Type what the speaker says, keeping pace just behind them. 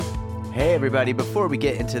Hey everybody, before we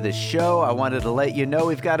get into the show, I wanted to let you know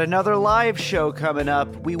we've got another live show coming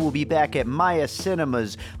up. We will be back at Maya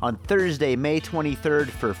Cinemas on Thursday, May 23rd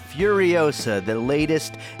for Furiosa, the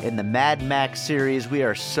latest in the Mad Max series. We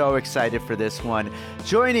are so excited for this one.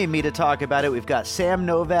 Joining me to talk about it, we've got Sam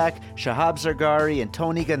Novak, Shahab Zargari, and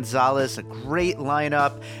Tony Gonzalez. A great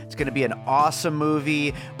lineup. It's going to be an awesome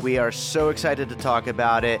movie. We are so excited to talk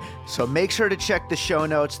about it. So make sure to check the show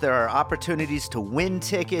notes. There are opportunities to win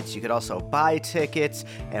tickets. You could also buy tickets,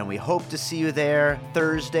 and we hope to see you there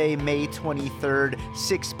Thursday, May 23rd,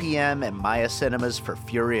 6 p.m. at Maya Cinemas for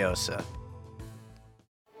Furiosa.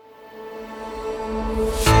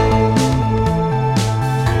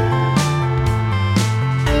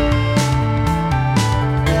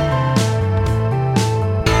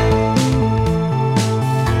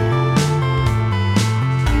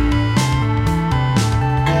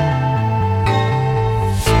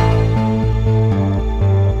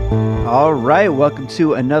 All right, welcome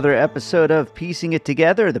to another episode of Piecing It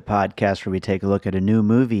Together, the podcast where we take a look at a new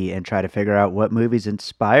movie and try to figure out what movies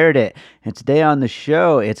inspired it. And today on the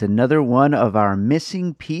show, it's another one of our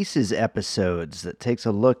Missing Pieces episodes that takes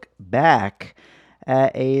a look back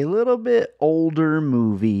at a little bit older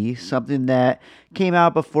movie, something that came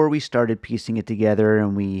out before we started piecing it together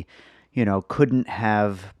and we couldn't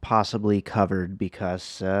have possibly covered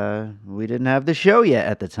because we didn't have the show yet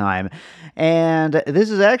at the time. And this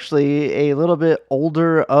is actually a little bit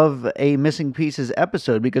older of a Missing Pieces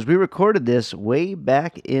episode because we recorded this way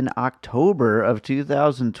back in October of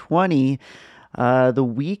 2020, the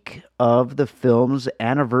week of the film's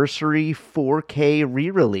anniversary 4K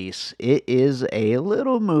re-release. It is a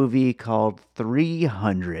little movie called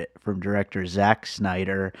 300 from director Zack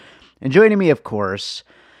Snyder. And joining me, of course,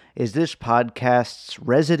 is this podcast's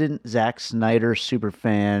resident Zack Snyder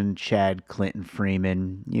superfan, Chad Clinton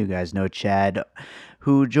Freeman. You guys know Chad,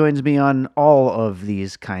 who joins me on all of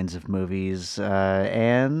these kinds of movies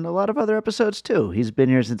and a lot of other episodes too. He's been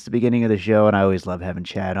here since the beginning of the show, and I always love having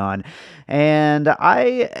Chad on. And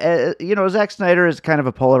Zack Snyder is kind of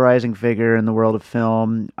a polarizing figure in the world of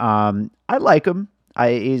film. I like him.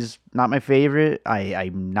 He's not my favorite.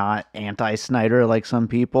 I'm not anti-Snyder like some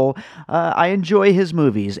people. I enjoy his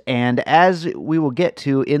movies, and as we will get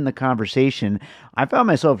to in the conversation, I found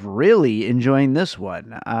myself really enjoying this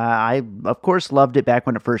one. I, of course, loved it back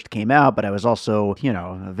when it first came out, but I was also,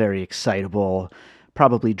 a very excitable,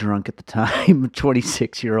 probably drunk at the time,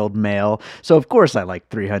 26-year-old male. So, of course, I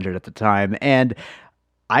liked 300 at the time, and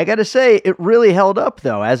I gotta say, it really held up,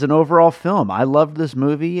 though, as an overall film. I loved this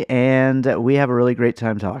movie, and we have a really great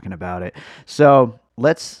time talking about it. So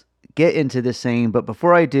let's get into this thing, but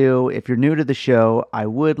before I do, if you're new to the show, I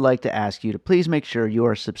would like to ask you to please make sure you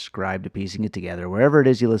are subscribed to Piecing It Together, wherever it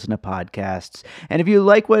is you listen to podcasts. And if you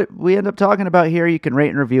like what we end up talking about here, you can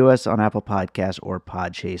rate and review us on Apple Podcasts or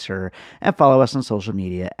Podchaser, and follow us on social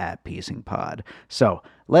media at Piecing Pod. So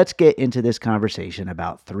let's get into this conversation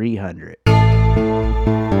about 300.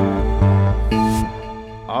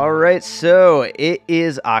 All right, so it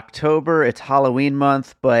is October, it's Halloween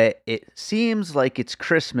month, but it seems like it's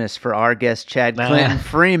Christmas for our guest, Chad Clinton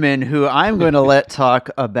Freeman, who I'm going to let talk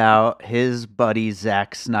about his buddy,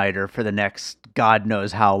 Zack Snyder, for the next God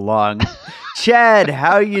knows how long. Chad,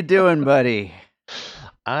 how you doing, buddy?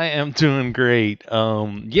 I am doing great.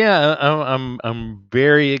 I'm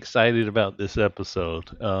very excited about this episode.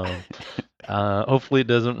 Hopefully it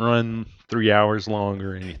doesn't run 3 hours long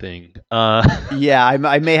or anything. Yeah,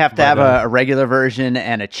 I may have to have a regular version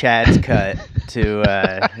and a Chad's cut to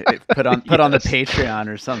put on the Patreon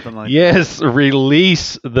or something like that. Yes,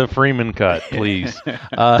 release the Freeman cut, please.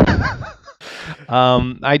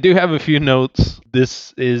 I do have a few notes.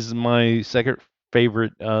 This is my second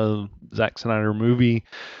favorite Zack Snyder movie.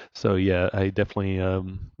 So yeah, I definitely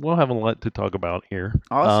we'll have a lot to talk about here.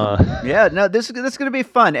 Awesome. Yeah, no, this is going to be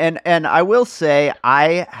fun. And I will say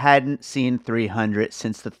I hadn't seen 300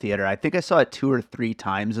 since the theater. I think I saw it 2 or 3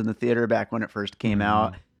 times in the theater back when it first came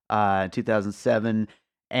out, 2007,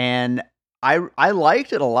 and I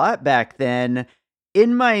liked it a lot back then.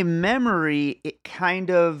 In my memory, it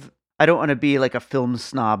kind of, I don't want to be like a film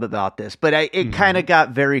snob about this, but it kind of got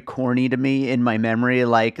very corny to me in my memory.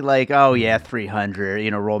 Like, oh yeah,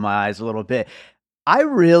 300, roll my eyes a little bit. I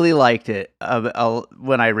really liked it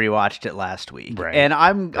when I rewatched it last week, Right. and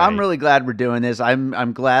I'm really glad we're doing this.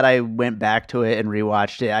 I'm glad I went back to it and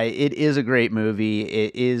rewatched it. It is a great movie.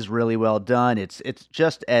 It is really well done. It's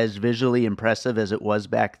just as visually impressive as it was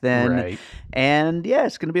back then, Right. and yeah,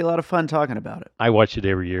 it's going to be a lot of fun talking about it. I watch it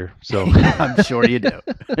every year, so I'm sure you do.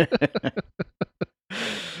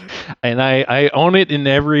 And I own it in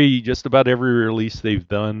just about every release they've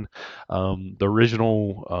done. The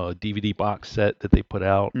original DVD box set that they put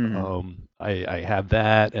out, Mhm. I have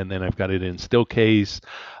that, and then I've got it in still case.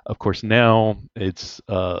 Of course, now it's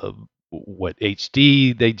what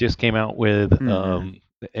HD they just came out with, Mhm.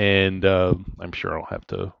 and I'm sure I'll have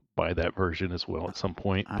to buy that version as well at some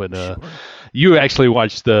point. I'm But sure. you actually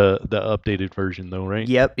watched the updated version though, right?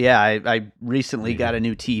 Yep, yeah, I recently got Yeah. a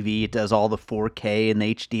new TV. It does all the 4K and the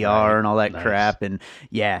HDR Right. and all that Nice. crap, and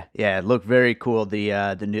yeah, it looked very cool.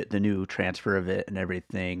 The new transfer of it and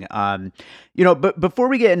everything. But before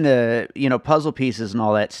we get into puzzle pieces and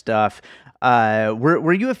all that stuff,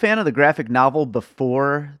 were you a fan of the graphic novel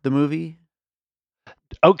before the movie?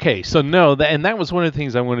 Okay, so no, and that was one of the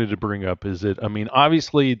things I wanted to bring up. Is that I mean,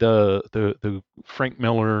 obviously the Frank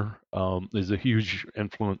Miller is a huge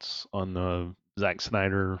influence on Zack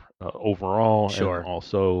Snyder overall, and Sure.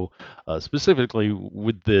 also specifically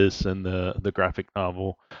with this and the graphic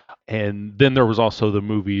novel. And then there was also the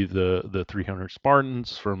movie, the 300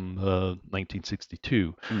 Spartans from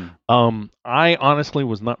 1962. Mm. I honestly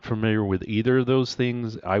was not familiar with either of those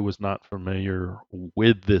things. I was not familiar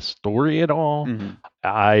with this story at all. Hmm.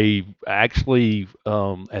 I actually,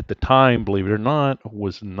 at the time, believe it or not,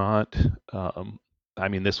 was not. I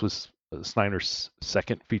mean, this was Snyder's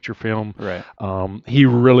second feature film. Right. He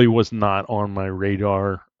really was not on my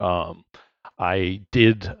radar. I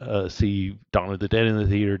did see Dawn of the Dead in the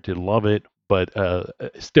theater, did love it, but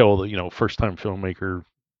still, first time filmmaker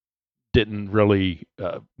didn't really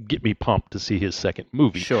get me pumped to see his second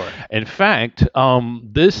movie. Sure. In fact,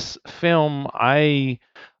 this film I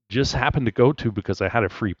just happened to go to because I had a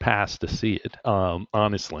free pass to see it.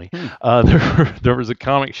 Honestly, Hmm. there was a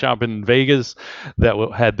comic shop in Vegas that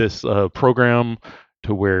had this program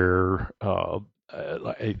to where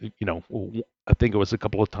I think it was a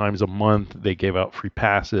couple of times a month they gave out free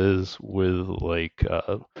passes with like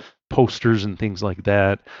posters and things like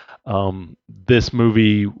that. This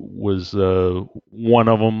movie was one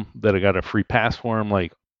of them that I got a free pass for. I'm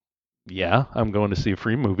like, yeah, I'm going to see a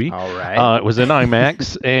free movie. All right. It was in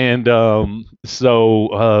IMAX, and so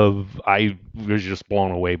I was just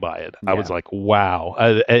blown away by it. I was Yeah. like, wow.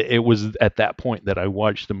 It was at that point that I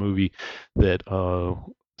watched the movie that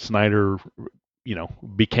Snyder,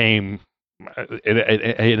 became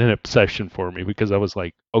an obsession for me because I was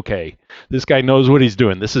like, okay, this guy knows what he's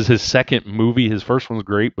doing. This is his second movie. His first one was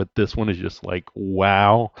great, but this one is just like,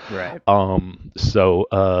 wow. Right.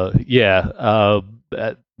 Yeah,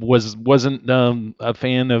 that wasn't a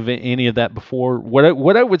fan of any of that before. What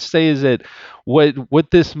I would say is that what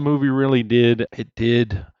this movie really did, it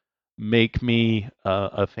did make me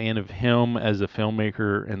a fan of him as a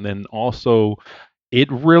filmmaker, and then also it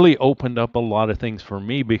really opened up a lot of things for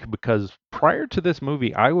me because prior to this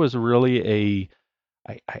movie, I was really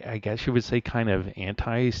I guess you would say kind of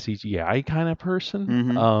anti CGI kind of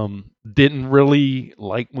person. Hmm. Didn't really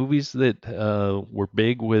like movies that were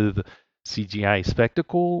big with CGI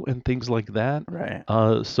spectacle and things like that. Right.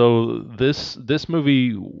 So this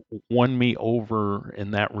movie won me over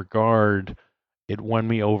in that regard. It won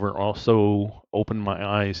me over. Also opened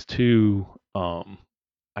my eyes to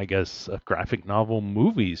I guess graphic novel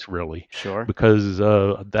movies really, Sure. because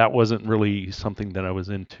that wasn't really something that I was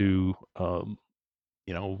into.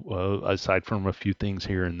 Aside from a few things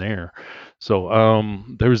here and there. So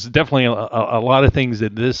there's definitely a lot of things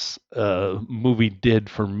that this movie did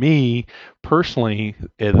for me personally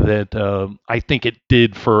that I think it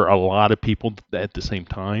did for a lot of people at the same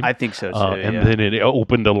time. I think so too. And Yeah. then it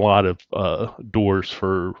opened a lot of doors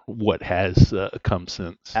for what has come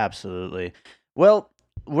since. Absolutely. Well,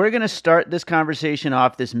 we're going to start this conversation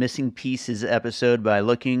off, this Missing Pieces episode, by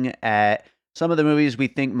looking at some of the movies we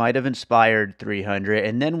think might have inspired 300,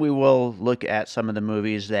 and then we will look at some of the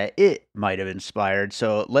movies that it might have inspired.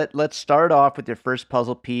 So let's start off with your first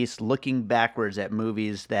puzzle piece, looking backwards at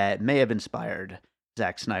movies that may have inspired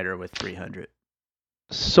Zack Snyder with 300.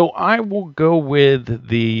 So I will go with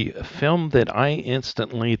the film that I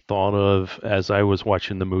instantly thought of as I was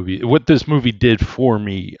watching the movie. What this movie did for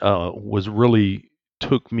me was really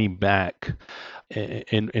took me back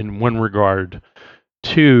in one regard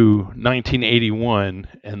to 1981,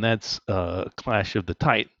 and that's Clash of the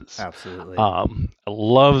Titans. Absolutely. I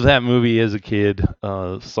love that movie as a kid.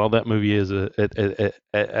 Saw that movie as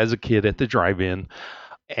a kid at the drive-in,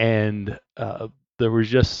 and there was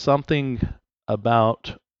just something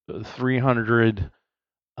about 300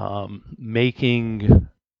 making,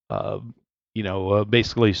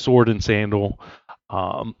 basically sword and sandal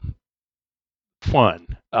um, fun.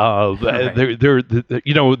 Right.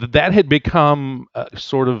 That had become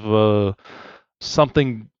sort of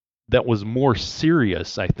something that was more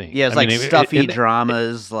serious, I think. Yeah, it's I mean, like stuffy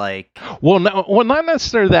dramas, like well, no, well, not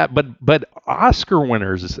necessarily that, but Oscar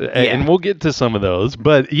winners, and yeah, we'll get to some of those.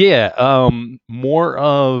 But yeah, more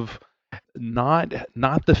of not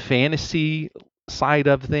the fantasy side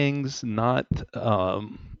of things, not the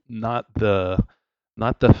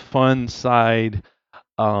fun side,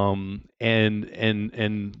 and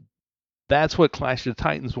that's what Clash of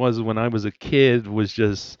Titans was when I was a kid. Was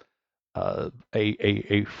just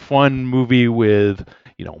a fun movie with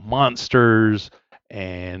monsters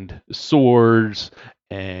and swords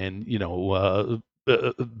and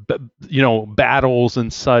battles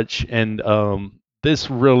and such. And this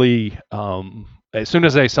really, as soon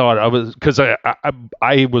as I saw it, I was because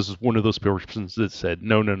I was one of those persons that said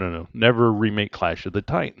no, no, no, no, never remake Clash of the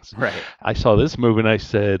Titans. right. I saw this movie and I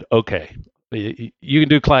said, okay, you can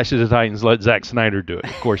do Clash of the Titans. Let Zack Snyder do it.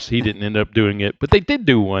 Of course, he didn't end up doing it, but they did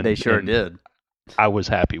do one. They sure and did. I was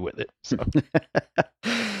happy with it. So.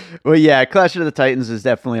 Well, yeah, Clash of the Titans is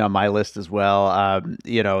definitely on my list as well.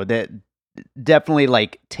 That definitely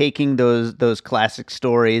like taking those classic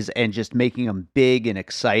stories and just making them big and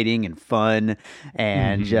exciting and fun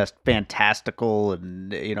and just fantastical,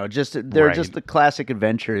 and just they're Right. just the classic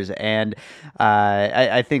adventures. And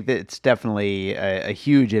I think that it's definitely a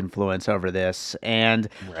huge influence over this. And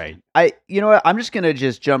Right. I'm just gonna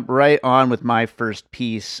just jump right on with my first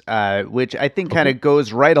piece, which I think kind of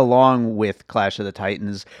goes right along with Clash of the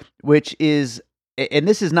Titans, which is, and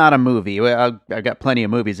this is not a movie. I've got plenty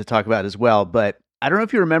of movies to talk about as well, but I don't know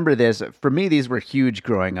if you remember this. For me, these were huge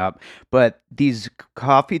growing up, but these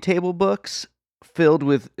coffee table books filled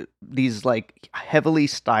with these like heavily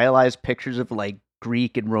stylized pictures of like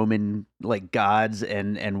Greek and Roman like gods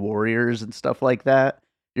and warriors and stuff like that.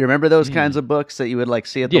 You remember those kinds of books that you would like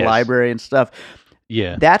see at the Yes. library and stuff?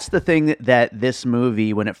 Yeah. That's the thing that this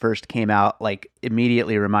movie, when it first came out, like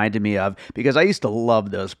immediately reminded me of, because I used to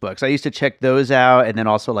love those books. I used to check those out, and then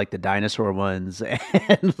also like the dinosaur ones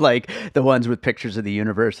and like the ones with pictures of the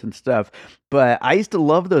universe and stuff. But I used to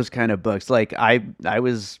love those kind of books. Like I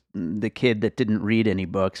was the kid that didn't read any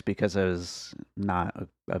books because I was not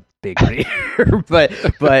a big reader, but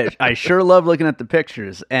I sure love looking at the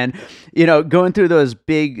pictures and going through those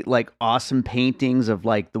big like awesome paintings of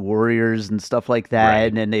like the warriors and stuff like that, Right.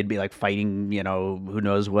 and then they'd be like fighting who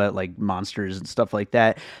knows what, like monsters and stuff like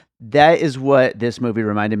that. That is what this movie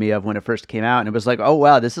reminded me of when it first came out, and it was like, oh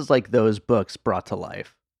wow, this is like those books brought to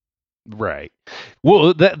life. Right.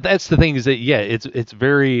 Well, that's the thing is that it's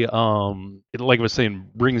very like I was saying,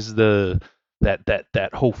 brings that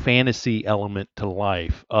whole fantasy element to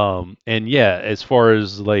life. And yeah, as far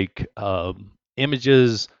as like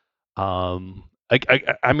images, I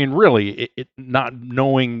mean, really, not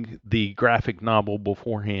knowing the graphic novel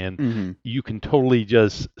beforehand, you can totally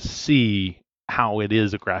just see how it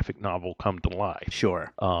is a graphic novel come to life.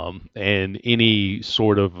 Sure. And any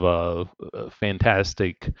sort of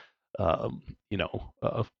fantastic,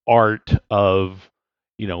 art of,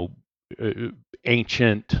 you know,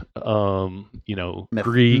 ancient,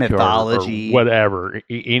 Greek mythology. or whatever,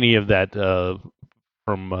 any of that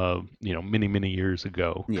from many many years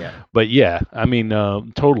ago. Yeah. But yeah, I mean,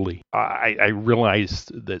 totally. I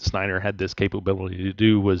realized that Snyder had this capability to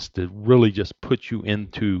do was to really just put you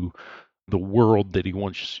into the world that he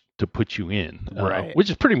wants to put you in, Right. which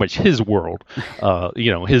is pretty much his world.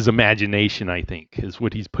 His imagination, I think, is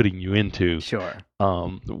what he's putting you into. Sure.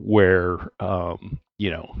 Where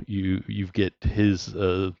you get his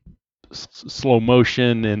slow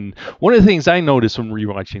motion, and one of the things I noticed when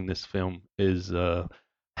rewatching this film is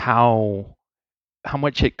how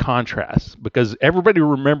much it contrasts, because everybody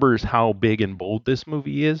remembers how big and bold this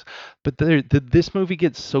movie is, but this movie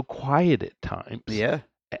gets so quiet at times. Yeah.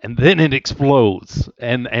 And then it explodes,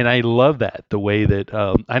 and I love that, the way that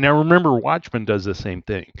and I remember Watchmen does the same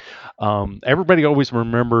thing. Everybody always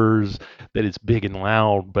remembers that it's big and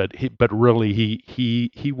loud, but really he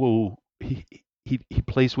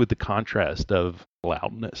plays with the contrast of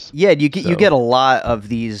loudness. Yeah, you So, get a lot of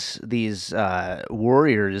these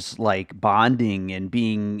warriors like bonding and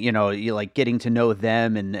being, you like getting to know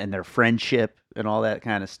them and their friendship and all that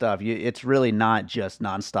kind of stuff. It's really not just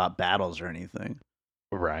nonstop battles or anything.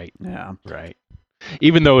 right, Yeah. right.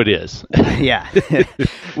 Even though it is. Yeah.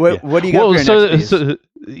 What do you got for your next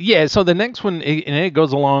piece? So the next one, and it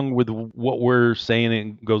goes along with what we're saying,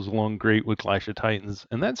 it goes along great with Clash of Titans,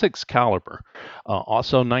 and that's Excalibur,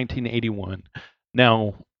 also 1981.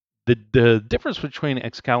 Now, the difference between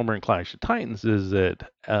Excalibur and Clash of Titans is that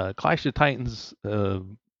Clash of Titans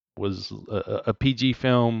was a PG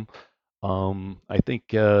film. I think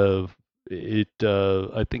it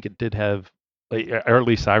did have or at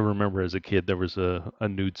least I remember as a kid there was a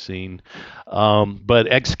nude scene. But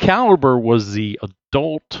Excalibur was the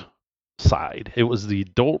adult side. It was the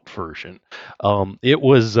adult version. It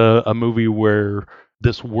was a movie where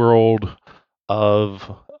this world of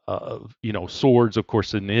swords, of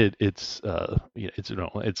course, in it's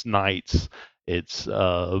knights, it's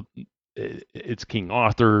it's King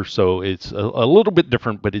Arthur, so it's a little bit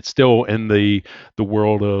different, but it's still in the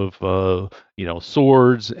world of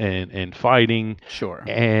swords and fighting, Sure.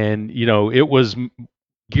 and it was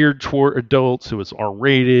geared toward adults. It was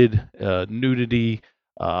R-rated, nudity,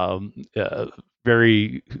 um, uh,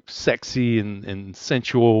 very sexy and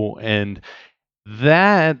sensual, and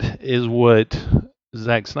that is what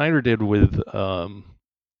Zack Snyder did with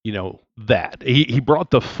that. He brought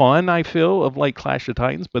the fun, I feel, of like Clash of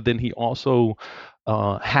Titans, but then he also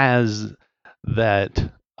has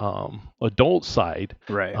that adult side,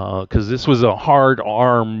 Right. because this was a hard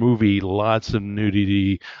R movie, lots of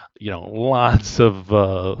nudity, lots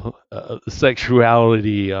of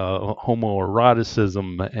sexuality,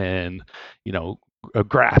 homoeroticism, and a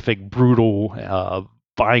graphic, brutal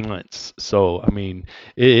violence. So I mean,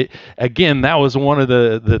 it again, that was one of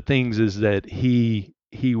the things, is that he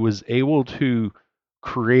was able to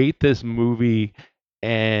create this movie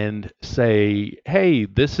and say, hey,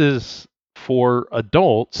 this is for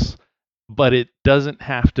adults, but it doesn't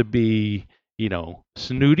have to be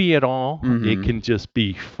snooty at all. It Mm-hmm. can just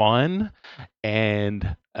be fun,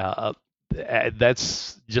 and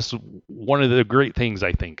that's just one of the great things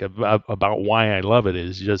I think about why I love it,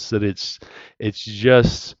 is just that it's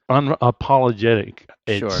just unapologetic.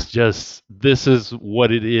 It's Sure. just, this is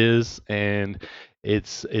what it is, and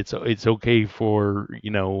it's okay for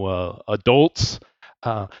adults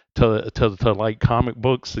uh, to like comic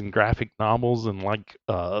books and graphic novels and like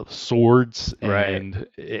swords, Right. and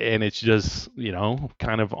it's just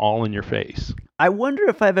kind of all in your face. I wonder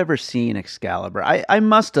if I've ever seen Excalibur. I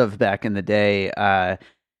must have back in the day.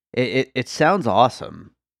 It sounds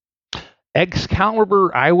awesome.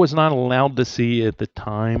 Excalibur, I was not allowed to see at the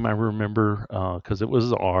time. I remember because it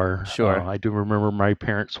was R. Sure. I do remember my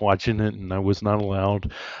parents watching it, and I was not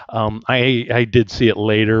allowed. I did see it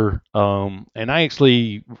later, and I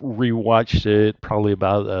actually rewatched it probably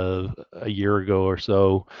about a year ago or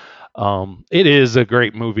so. It is a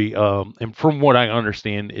great movie, and from what I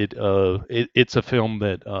understand, it's a film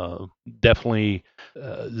that definitely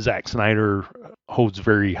Zack Snyder holds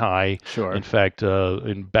very high. In Sure. fact,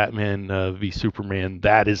 in Batman v Superman,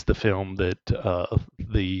 that is the film the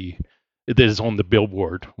that is on the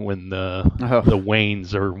billboard when the Oh,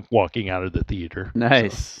 Waynes are walking out of the theater. So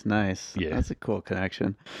nice, nice. yeah. That's a cool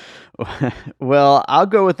connection. Well, I'll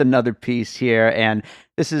go with another piece here, and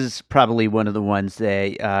this is probably one of the ones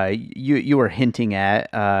that you were hinting at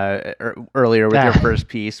earlier with your Ah, first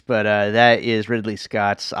piece, but that is Ridley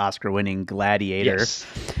Scott's Oscar-winning Gladiator, yes.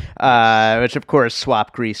 Yes. which of course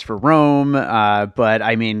swapped Greece for Rome. But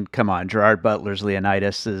I mean, come on, Gerard Butler's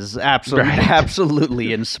Leonidas is absolutely Right.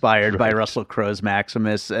 absolutely inspired by Right. Russell Crowe's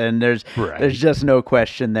Maximus, and there's Right. just no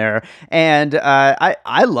question there. And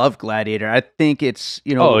I love Gladiator. I think it's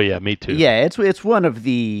Oh yeah, me too. yeah, it's one of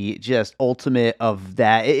the just ultimate of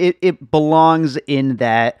that. It belongs in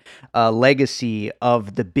that legacy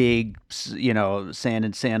of the big sand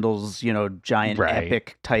and sandals, giant Right.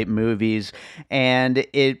 epic type movies, and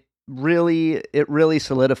it really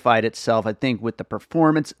solidified itself, I think, with the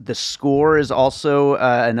performance. The score is also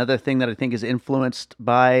another thing that I think is influenced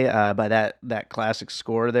by that classic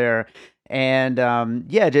score there. And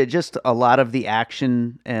yeah, just a lot of the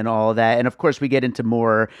action and all of that. And of course, we get into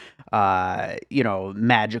more,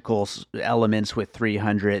 magical elements with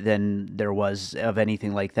 300 than there was of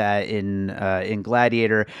anything like that in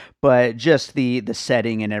Gladiator. But just the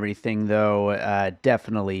setting and everything, though,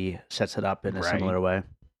 definitely sets it up in a Right. similar way.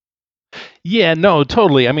 Yeah, no,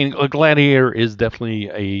 totally. I mean, Gladiator is definitely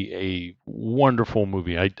a wonderful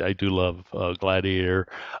movie. I do love Gladiator.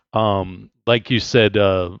 Like you said,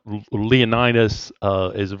 Leonidas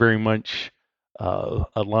is very much a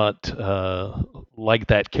lot like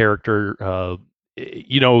that character.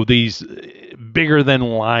 These bigger than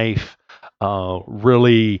life,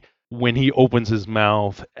 really. When he opens his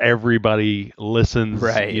mouth, everybody listens.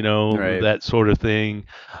 Right, right. That sort of thing.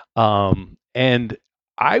 And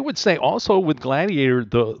I would say also with Gladiator,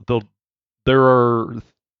 there are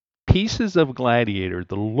pieces of Gladiator,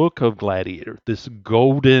 the look of Gladiator, this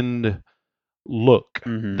golden look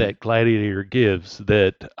Hmm. that Gladiator gives,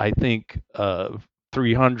 that I think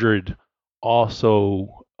 300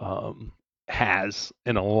 also has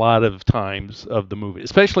in a lot of times of the movie,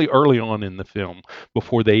 especially early on in the film,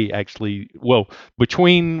 before they actually, well,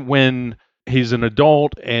 between when he's an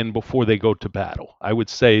adult and before they go to battle. I would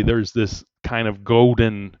say there's this kind of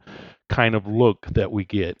golden kind of look that we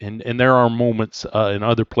get, and there are moments in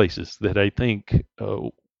other places that I think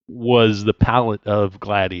was the palette of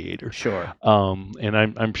Gladiator. Sure. And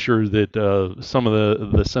I'm sure that some of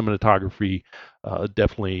the cinematography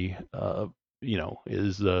definitely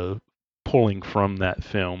is pulling from that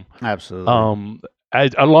film. Absolutely. Um,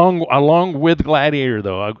 along with Gladiator,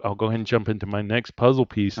 though, I'll go ahead and jump into my next puzzle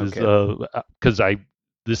piece is Okay. because I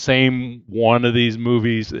the same one of these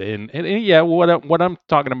movies, and yeah, what I'm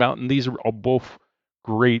talking about, and these are all both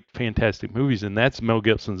great, fantastic movies, and that's Mel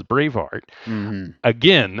Gibson's Braveheart. Hmm.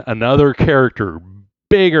 Again, another character,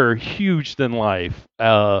 bigger, huge than life.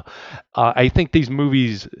 I think these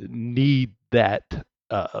movies need that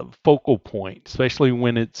focal point, especially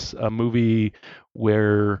when it's a movie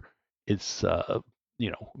where it's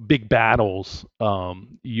big battles.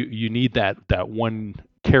 You need that one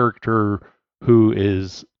character who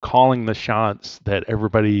is calling the shots that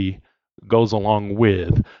everybody goes along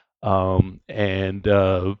with. And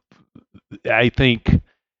I think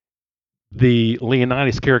the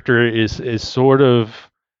Leonidas character is sort of,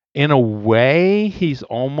 in a way, he's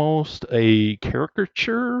almost a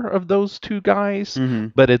caricature of those two guys, Hmm.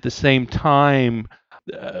 but at the same time,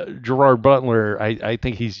 Gerard Butler, I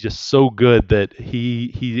think he's just so good that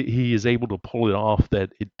he is able to pull it off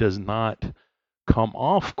that it does not come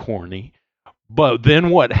off corny. But then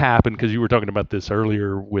what happened? Because you were talking about this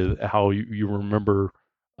earlier with how you remember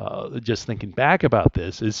just thinking back about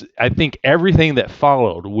this is I think everything that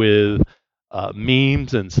followed with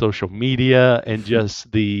memes and social media and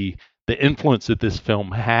just the influence that this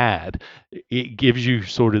film had, it gives you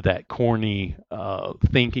sort of that corny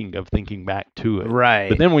thinking back to it. But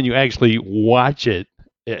Right. then when you actually watch it,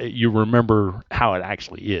 you remember how it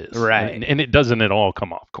actually is, Right. and it doesn't at all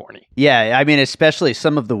come off corny. Yeah, I mean, especially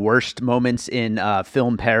some of the worst moments in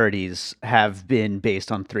film parodies have been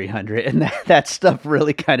based on 300, and that stuff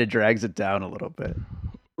really kind of drags it down a little bit.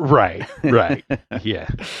 Right, right. Yeah,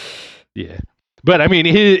 yeah. But I mean,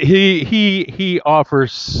 he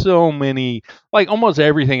offers so many, like almost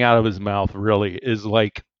everything out of his mouth really is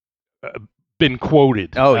like uh, been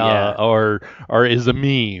quoted Oh yeah. or is a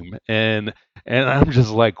meme, and I'm just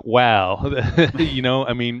like, wow,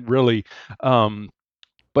 I mean, really. Um,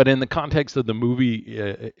 but in the context of the movie,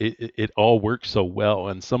 it all works so well,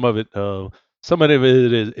 and some of it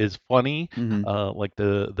is funny, Hmm. like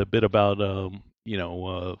the bit about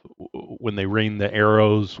when they rain the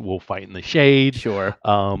arrows, we'll fight in the shade, Sure.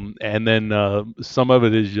 and then some of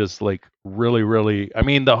it is just like really, really. I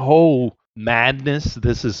mean, the whole madness.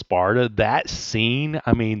 This is Sparta. That scene.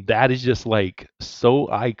 I mean, that is just like so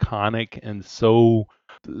iconic and so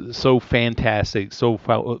fantastic, so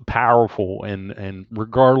powerful, and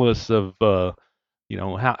regardless of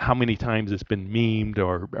how many times it's been memed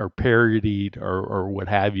or parodied or what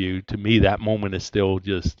have you, to me that moment is still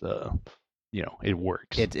just it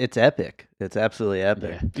works. It's epic. It's absolutely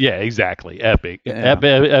epic. Yeah, exactly. Epic. Yeah.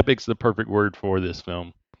 Epic's the perfect word for this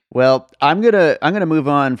film. Well, I'm gonna move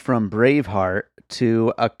on from Braveheart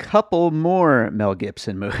to a couple more Mel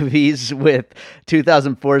Gibson movies with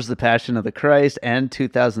 2004's The Passion of the Christ and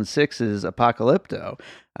 2006's Apocalypto,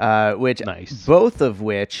 which Nice. both of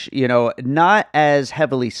which, not as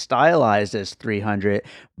heavily stylized as 300,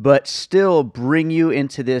 but still bring you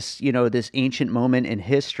into this ancient moment in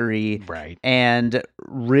history Right. and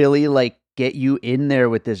really like get you in there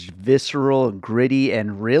with this visceral, gritty,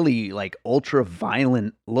 and really like ultra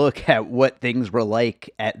violent look at what things were like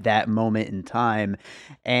at that moment in time.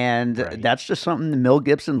 And Right. that's just something that Mel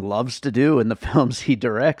Gibson loves to do in the films he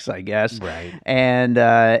directs, I guess. Right. And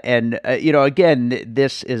again,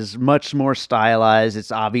 this is much more stylized.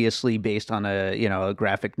 It's obviously based on a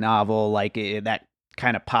graphic novel, like that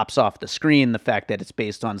kind of pops off the screen, the fact that it's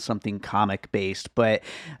based on something comic based, but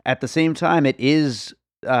at the same time it is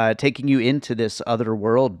taking you into this other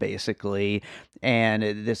world, basically, and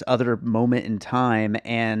this other moment in time,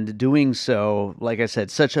 and doing so, like I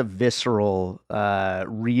said, such a visceral,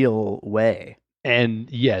 real way. And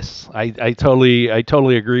yes, I totally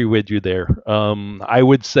agree with you there. I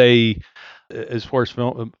would say, as far as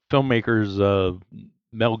filmmakers,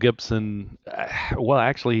 Mel Gibson, well,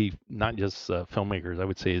 actually, not just filmmakers, I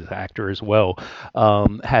would say as actor as well,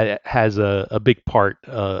 has a big part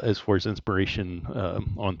as far as inspiration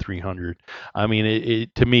on 300. I mean,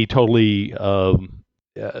 it to me totally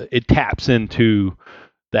it taps into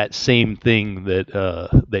that same thing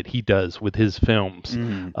that he does with his films.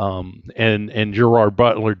 And Gerard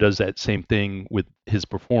Butler does that same thing with his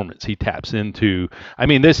performance. He taps into. I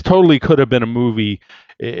mean, this totally could have been a movie.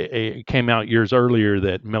 It came out years earlier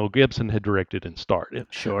that Mel Gibson had directed and starred in.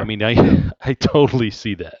 Sure. I mean, I totally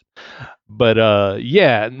see that. But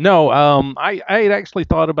yeah, no, I had actually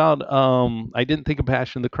thought about I didn't think of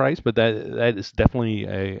Passion of the Christ, but that is definitely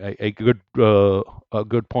a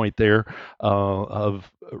good point there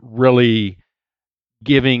of really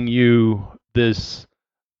giving you this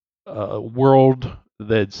world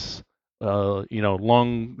that's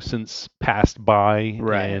long since passed by,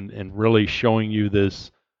 Right. and really showing you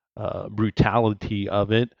this brutality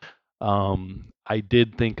of it. I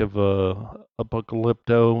did think of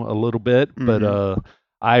Apocalypto a little bit, but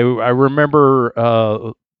I remember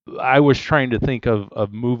I was trying to think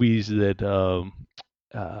of movies uh,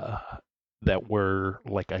 that were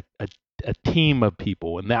like a team of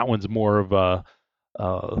people, and that one's more of a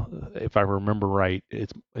if I remember right,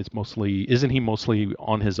 it's mostly, isn't he mostly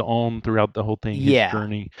on his own throughout the whole thing, his Yeah,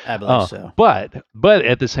 journey? I believe so. But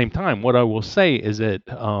at the same time, what I will say is that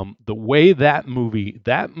the way that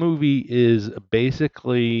movie is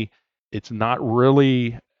basically, it's not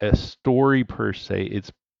really a story per se.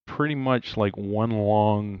 It's pretty much like one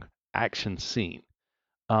long action scene.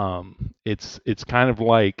 It's kind of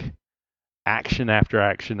like action after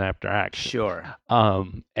action after action. Sure.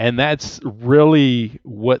 And that's really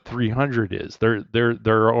what 300 is. There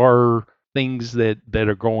are things that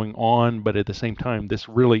are going on, but at the same time, this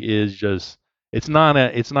really is just, it's not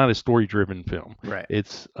a story driven film. Right.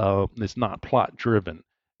 It's not plot driven.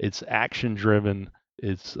 It's action driven.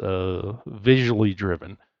 It's visually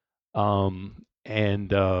driven.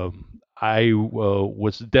 And I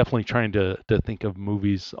was definitely trying to think of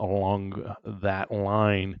movies along that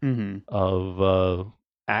line of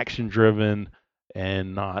action driven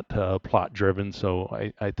and not plot driven.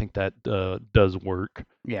 So I think that does work.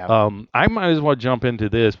 Yeah. I might as well jump into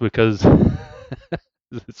this because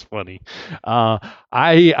it's funny.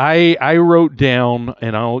 I wrote down,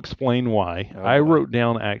 and I'll explain why. Oh, I boy. wrote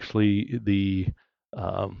down actually the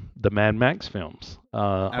Mad Max films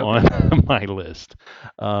Okay. on my list.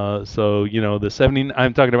 So the 70.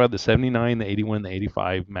 I'm talking about the 79, the 81, the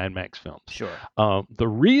 85 Mad Max films. Sure. The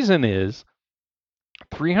reason is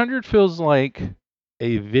 300 feels like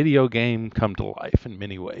a video game come to life in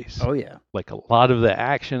many ways. Oh, yeah. Like a lot of the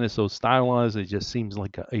action is so stylized, it just seems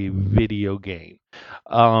like a video game.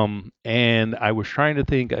 And I was trying to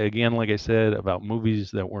think again, like I said, about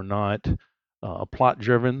movies that were not plot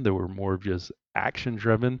driven, that were more of just action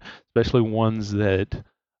driven, especially ones that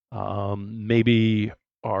maybe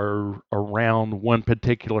are around one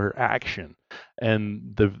particular action.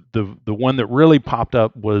 And the one that really popped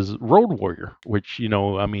up was Road Warrior, which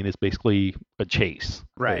I mean, it's basically a chase.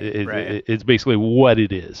 Right. It's basically what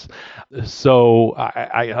it is. So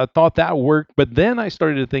I thought that worked, but then I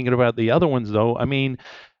started thinking about the other ones, though. I mean,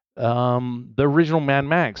 the original Mad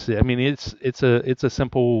Max. I mean, it's a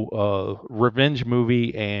simple revenge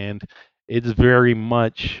movie, and it's very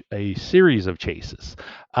much a series of chases.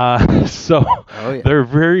 So Oh, yeah. they're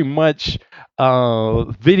very much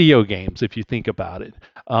video games if you think about it.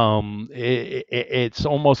 It's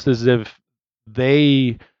almost as if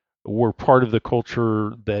they were part of the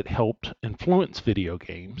culture that helped influence video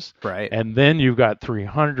games. Right. And then you've got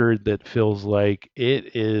 300 that feels like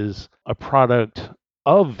it is a product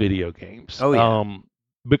of video games. Oh, yeah.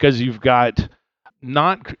 Because you've got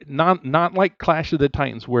not like Clash of the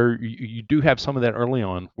Titans, where you do have some of that early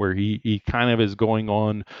on, where he kind of is going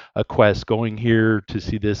on a quest, going here to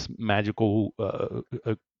see this magical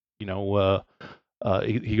he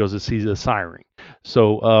goes to see the siren.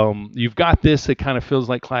 So you've got this that kind of feels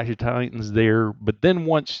like Clash of Titans there, but then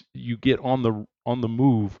once you get on the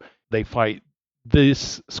move, they fight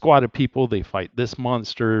this squad of people, they fight this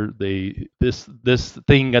monster, this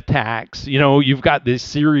thing attacks. You've got this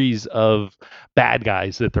series of bad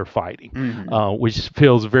guys that they're fighting, which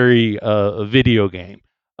feels very a video game.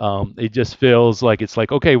 It just feels like it's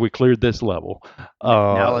like, okay, we cleared this level.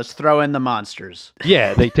 Now let's throw in the monsters.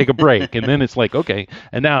 Yeah, they take a break, and then it's like, okay,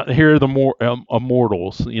 and now here are the more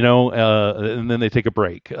immortals, and then they take a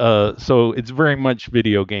break. So it's very much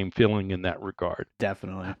video game feeling in that regard.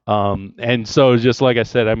 Definitely. And so just like I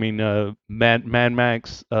said, I mean, Mad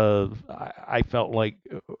Max, I felt like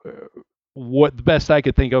what the best I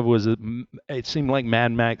could think of was it seemed like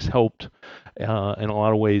Mad Max helped in a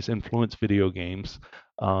lot of ways influence video games.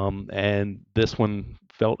 And this one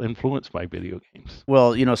felt influenced by video games.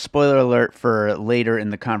 Well, spoiler alert for later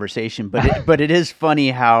in the conversation, but it is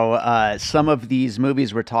funny how some of these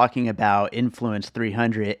movies we're talking about influenced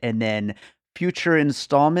 300, and then future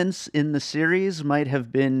installments in the series might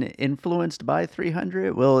have been influenced by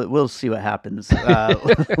 300. We'll see what happens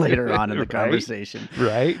later on in the Right? conversation.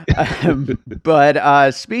 Right?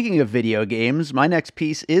 But speaking of video games, my next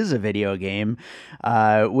piece is a video game,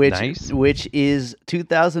 Nice. which is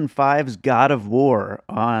 2005's God of War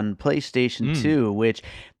on PlayStation Mm, 2, which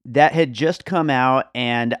that had just come out,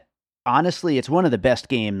 and honestly, it's one of the best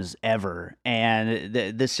games ever. And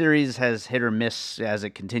the series has hit or miss as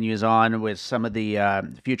it continues on with some of the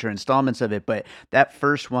future installments of it. But that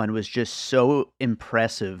first one was just so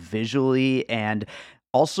impressive visually, and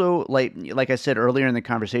also like I said earlier in the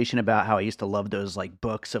conversation about how I used to love those like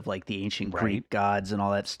books of like the ancient right. Greek gods and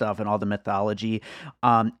all that stuff and all the mythology.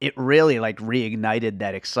 It really like reignited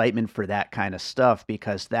that excitement for that kind of stuff,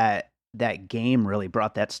 because that game really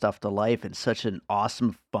brought that stuff to life in such an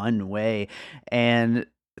awesome, fun way. And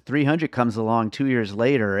 300 comes along 2 years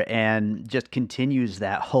later and just continues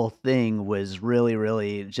that whole thing. Was really,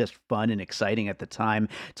 really just fun and exciting at the time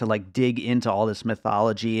to like dig into all this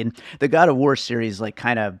mythology. And the God of War series like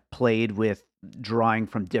kind of played with drawing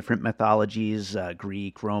from different mythologies,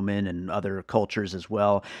 Greek, Roman, and other cultures as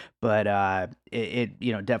well. But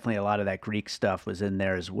definitely a lot of that Greek stuff was in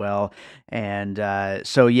there as well. And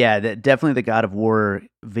so, yeah, definitely the God of War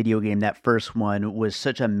video game, that first one, was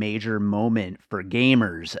such a major moment for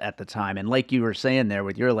gamers at the time. And like you were saying there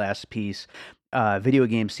with your last piece, video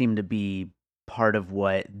games seem to be part of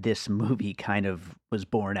what this movie kind of was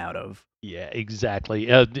born out of. Yeah, exactly.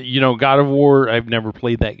 God of War, I've never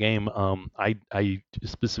played that game. I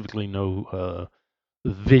specifically know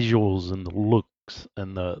the visuals and the looks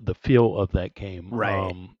and the feel of that game.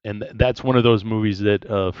 Right. And that's one of those movies that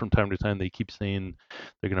from time to time they keep saying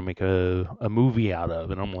they're gonna make a movie out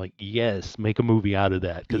of, and I'm like, yes, make a movie out of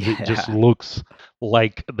that because it just Yeah. looks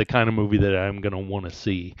like the kind of movie that I'm gonna want to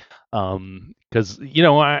see. Because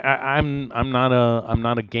I'm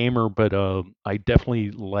not a gamer, but I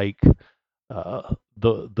definitely like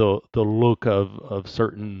the look of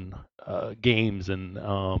certain games, and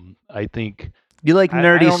I think You like I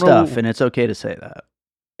nerdy don't stuff, know. and it's okay to say that.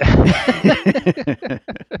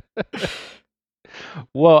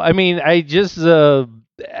 Well, I mean, I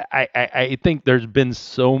think there's been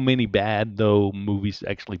so many bad though movies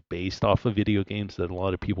actually based off of video games that a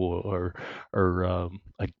lot of people are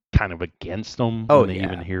like kind of against them Oh, when they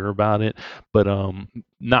even yeah. hear about it. But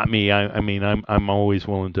not me. I mean, I'm always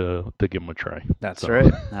willing to give them a try. That's So right. I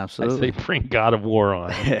say Absolutely. bring God of War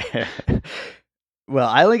on. Well,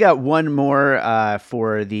 I only got one more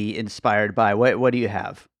for the inspired by. What do you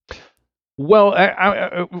have? Well,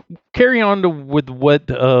 carry on with what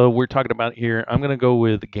we're talking about here. I'm going to go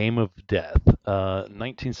with Game of Death,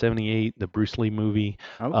 1978, the Bruce Lee movie.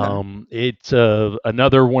 Okay. It's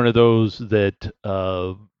another one of those that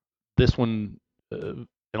this one, in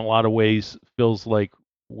a lot of ways, feels like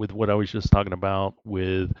with what I was just talking about,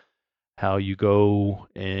 with how you go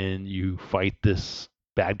and you fight this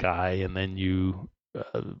bad guy and then you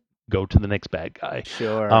uh, go to the next bad guy.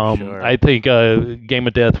 Sure, I sure. think Game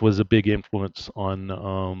of Death was a big influence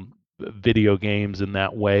on video games in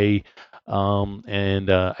that way. And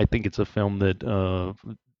I think it's a film that,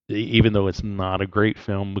 even though it's not a great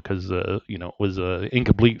film because, it was an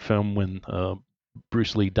incomplete film when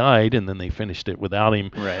Bruce Lee died, and then they finished it without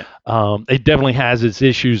him. Right. It definitely has its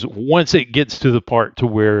issues once it gets to the part to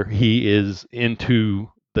where he is into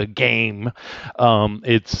the game.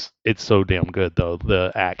 It's so damn good though,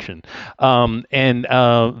 the action, and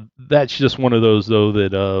that's just one of those though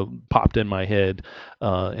that popped in my head,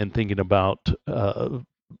 and thinking about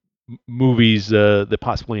movies that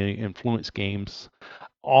possibly influence games.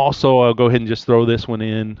 Also, I'll go ahead and just throw this one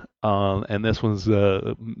in, and this one's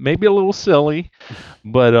maybe a little silly,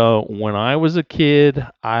 but when I was a kid,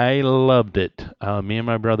 I loved it. Me and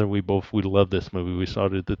my brother, we loved this movie. We saw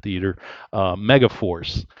it at the theater.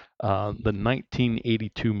 Megaforce, the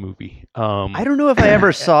 1982 movie. I don't know if I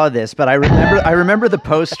ever saw this, but I remember the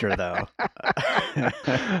poster though.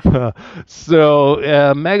 So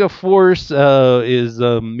Megaforce is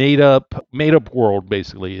a made up world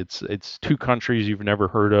basically. It's two countries you've never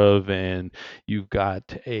heard of, and you've got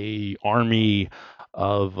a army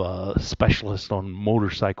of specialists on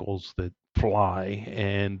motorcycles that fly,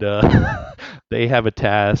 and they have a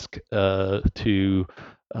task to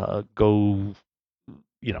go,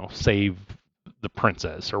 save the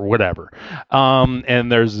princess or whatever.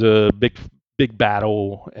 And there's a big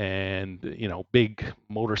battle and big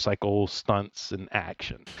motorcycle stunts and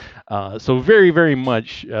action. So very very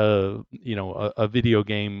much a video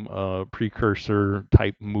game precursor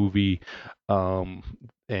type movie. Um,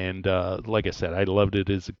 and like I said, I loved it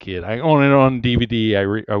as a kid. I own it on DVD. I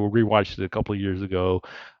rewatched it a couple of years ago.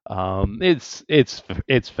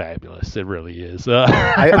 It's fabulous. It really is.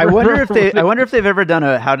 I wonder remember if they when I it wonder if they've ever done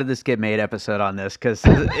a "How did this get made" episode on this, because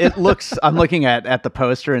it looks. I'm looking at the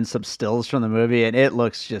poster and some stills from the movie, and it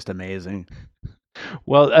looks just amazing.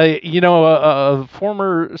 Well, a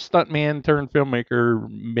former stuntman turned filmmaker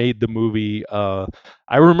made the movie.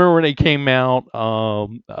 I remember when it came out,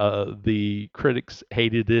 the critics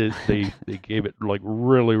hated it. They gave it like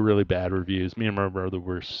really really bad reviews. Me and my brother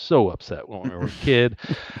were so upset when we were a kid.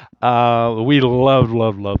 We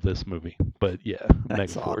loved this movie. But yeah,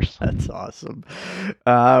 Megaforce. That's awesome.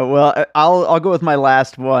 Well, I'll go with my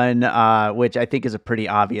last one, which I think is a pretty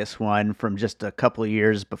obvious one from just a couple of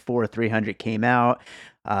years before 300 came out.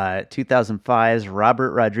 2005's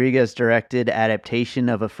Robert Rodriguez directed adaptation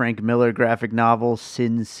of a Frank Miller graphic novel,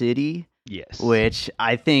 Sin City, Yes. which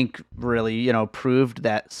I think really, proved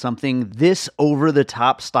that something this over the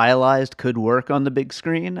top stylized could work on the big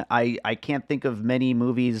screen. I can't think of many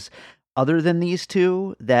movies other than these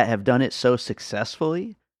two that have done it so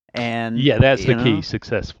successfully. And Yeah, that's the key.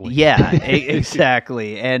 Successfully. yeah,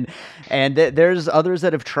 exactly. And there's others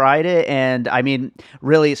that have tried it, and I mean,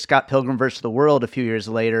 really, Scott Pilgrim versus the World a few years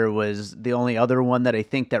later was the only other one that I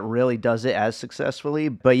think that really does it as successfully.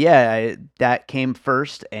 But yeah, that came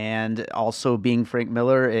first, and also being Frank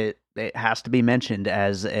Miller, it has to be mentioned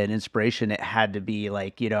as an inspiration. It had to be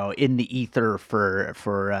like in the ether for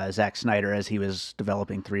Zack Snyder as he was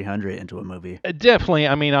developing 300 into a movie. Definitely.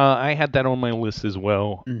 I mean, I had that on my list as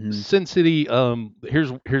well. Hmm. Sin City.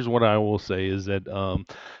 Here's what I will say is that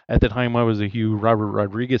at the time I was a huge Robert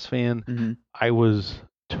Rodriguez fan. Hmm. I was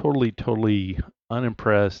totally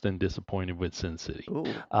unimpressed and disappointed with Sin City. Ooh.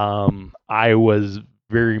 I was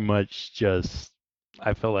very much just.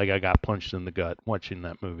 I felt like I got punched in the gut watching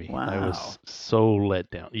that movie. I Wow. was so let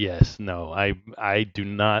down. Yes, no, I do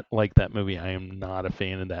not like that movie. I am not a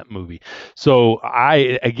fan of that movie. So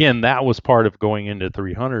again, that was part of going into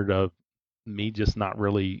 300 of me just not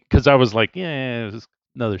really, because I was like, yeah, it's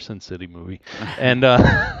another Sin City movie, and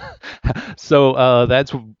so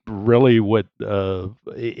that's really what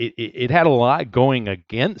it had a lot going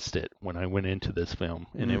against it when I went into this film,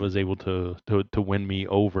 and it was able to win me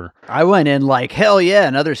over. I went in like, hell yeah,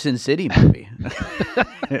 another Sin City movie.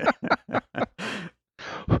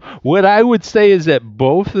 What I would say is that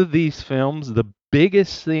both of these films, the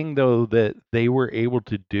biggest thing though that they were able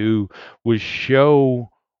to do was show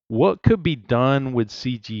what could be done with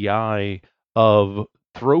CGI of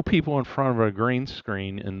throw people in front of a green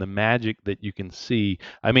screen and the magic that you can see.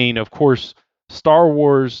 I mean, of course, Star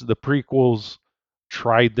Wars, the prequels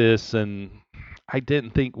tried this and I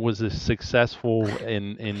didn't think was as successful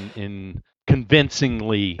in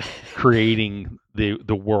convincingly creating the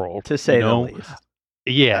world, To say the least.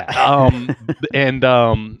 Yeah, and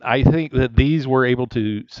I think that these were able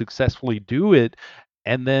to successfully do it,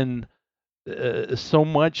 and then so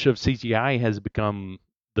much of CGI has become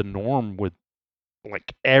the norm with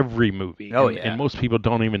like every movie, Oh, and yeah. most people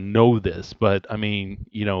don't even know this, but I mean,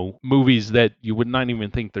 movies that you would not even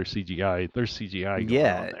think they're CGI, there's CGI going on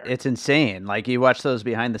Yeah, there. it's insane. Like you watch those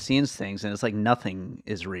behind the scenes things, and it's like nothing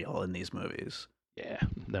is real in these movies. Yeah,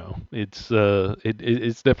 no, it's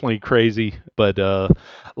definitely crazy, but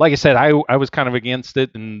like I said, I was kind of against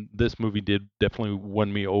it, and this movie did definitely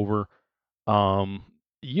won me over. Um,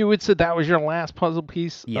 you had said that was your last puzzle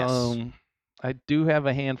piece. Yes. I do have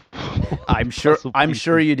a handful of I'm sure. puzzle I'm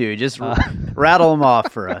sure pieces. you do. Just Uh, rattle them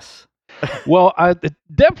off for us. well,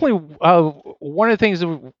 definitely one of the things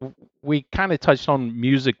that we kind of touched on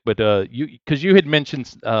music, but because you had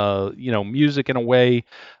mentioned music in a way,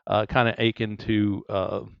 kind of akin to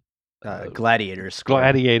Gladiator score.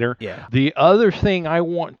 Gladiator. Yeah. The other thing I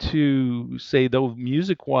want to say, though,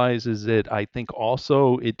 music wise, is that I think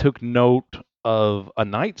also it took note of A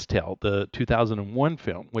Knight's Tale, the 2001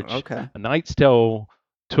 film, which Okay. A Knight's Tale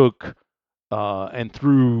took and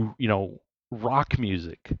threw, rock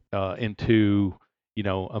music into,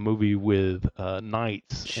 a movie with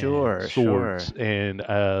knights Sure, and swords, and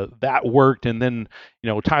that worked. And then,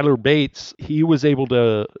 Tyler Bates, he was able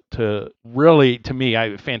to really, to me,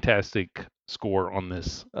 I fantastic score on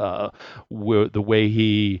this. The way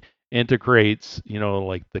he integrates,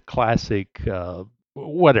 like the classic,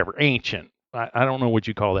 whatever, ancient. I don't know what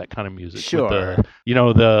you call that kind of music. Sure. With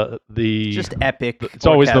the Just epic. it's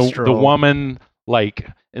always the orchestral. woman like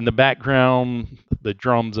in the background, the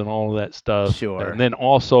drums and all of that stuff. Sure. And then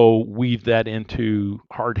also weave that into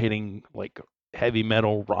hard hitting like heavy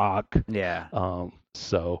metal rock. Yeah. A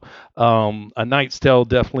Knight's Tale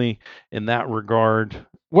definitely in that regard.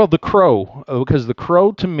 Well, The Crow, because The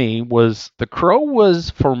Crow was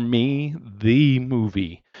for me the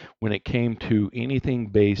movie when it came to anything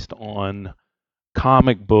based on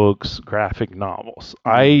comic books, graphic novels.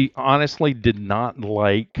 Mm. I honestly did not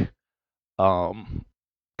like um,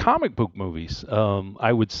 comic book movies.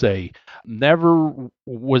 I would say never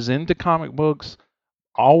was into comic books.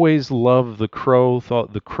 Always loved The Crow.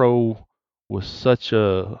 Thought The Crow was such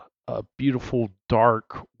a beautiful,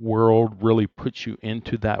 dark world. Really puts you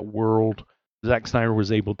into that world. Zack Snyder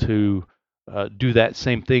was able to do that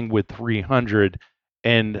same thing with 300,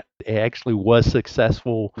 and it actually was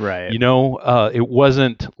successful. Right. It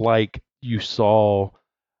wasn't like you saw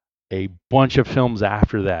a bunch of films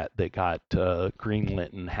after that that got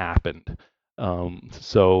greenlit and happened.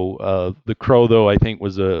 The Crow, though, I think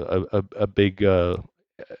was a big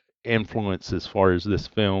influence as far as this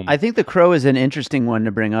I film. think The Crow is an interesting one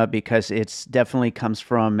to bring up because it's definitely comes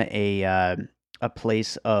from a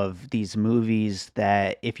place of these movies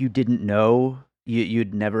that if you didn't know,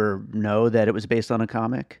 you'd never know that it was based on a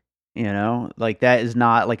comic. You know, like that is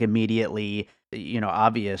not like immediately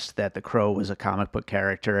obvious that The Crow was a comic book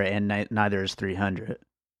character, and neither is 300.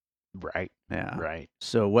 Right, Yeah. right.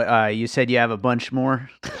 So what you said you have a bunch more?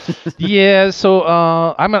 Yeah, so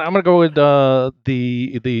I'm gonna go with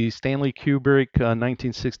the Stanley Kubrick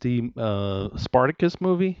 1960 Spartacus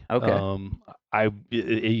movie. Okay.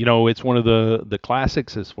 It's one of the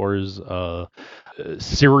classics as far as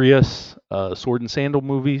serious sword and sandal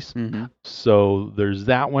movies. Mm-hmm. So there's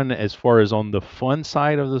that one. As far as on the fun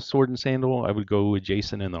side of the sword and sandal, I would go with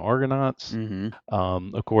Jason and the Argonauts. Mm-hmm.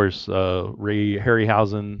 Of course, Ray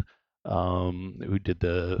Harryhausen, who did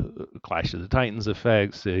the Clash of the Titans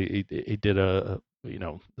effects. He did a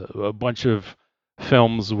bunch of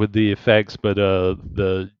films with the effects, but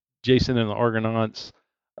the Jason and the Argonauts,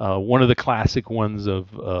 one of the classic ones of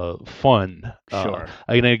fun. Sure.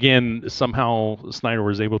 And again, somehow Snyder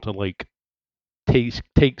was able to like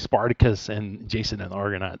take Spartacus and Jason and the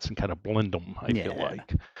Argonauts and kind of blend them. I feel Yeah,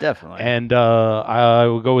 like. definitely. And I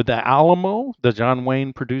will go with The Alamo, the John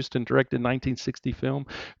Wayne produced and directed 1960 film,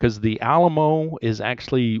 because The Alamo is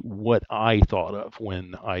actually what I thought of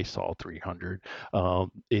when I saw 300.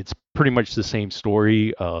 It's pretty much the same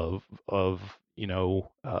story of a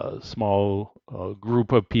small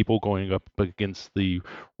group of people going up against the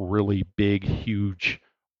really big, huge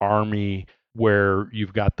army where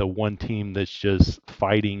you've got the one team that's just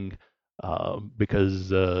fighting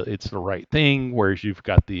because it's the right thing, whereas you've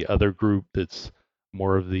got the other group that's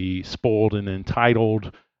more of the spoiled and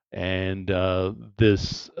entitled, and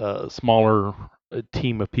this smaller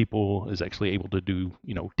team of people is actually able to do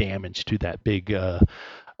damage to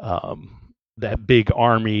um, that big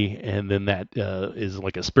army, and then that is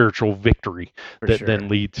like a spiritual victory For that then sure.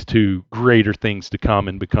 leads to greater things to come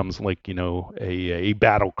and becomes like a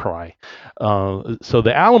battle cry. So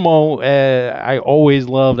the Alamo, I always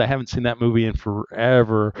loved. I haven't seen that movie in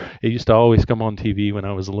forever. It used to always come on TV when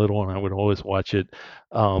I was little, and I would always watch it.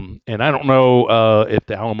 And I don't know if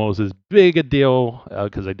the Alamo is as big a deal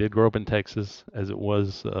because I did grow up in Texas as it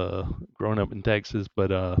was growing up in Texas,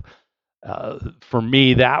 but for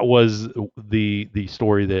me, that was the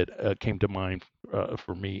story that came to mind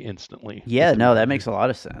for me instantly with Yeah, no, that 300. makes a lot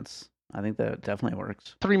of sense. I think that definitely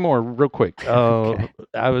works. Three more real quick. Okay.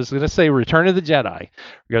 I was gonna say Return of the Jedi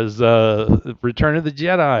because Return of the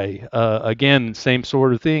Jedi again same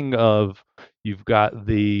sort of thing of you've got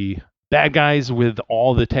the bad guys with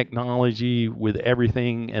all the technology with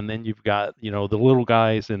everything, and then you've got the little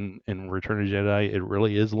guys in Return of the Jedi. It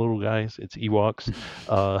really is little guys. It's Ewoks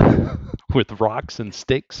with rocks and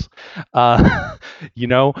sticks. Uh, you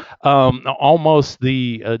know, almost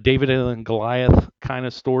the David and Goliath kind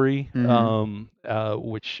of story, Hmm.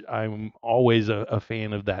 which I'm always a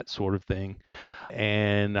fan of that sort of thing.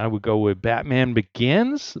 And I would go with Batman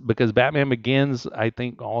Begins because Batman Begins, I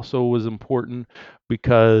think, also was important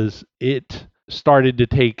because it started to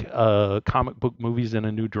take comic book movies in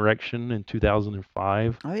a new direction in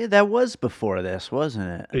 2005. Oh yeah, that was before this,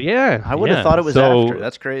 wasn't it? Yeah, I would have thought yeah. it was after. So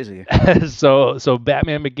That's crazy. so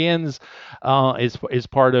Batman Begins is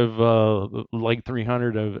part of like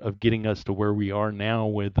 300 of getting us to where we are now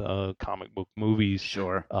with comic book movies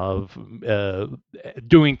Sure. of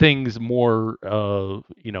doing things more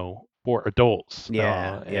for adults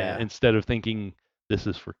Yeah, yeah. instead of thinking this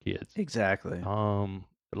is for kids. Exactly.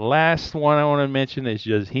 The last one I want to mention is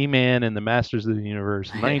just He-Man and the Masters of the Universe,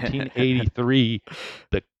 1983,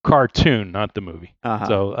 the cartoon, not the movie. Uh-huh.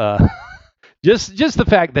 So just the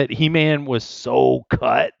fact that He-Man was so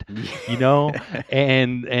cut, you know,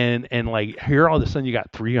 and like here all of a sudden you got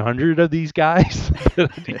 300 of these guys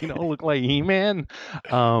that look like He-Man.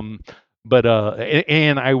 Um, but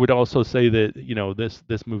and I would also say that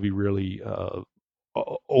this movie really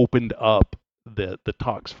opened up the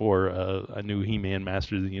talks for a new He-Man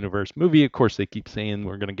Masters of the Universe movie. Of course, they keep saying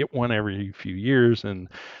we're going to get one every few years, and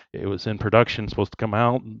it was in production, supposed to come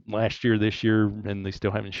out last year, this year, and they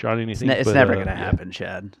still haven't shot anything. It's But never gonna yeah. happen,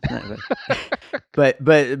 Chad. But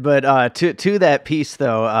to that piece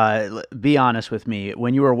though, be honest with me.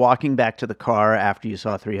 When you were walking back to the car after you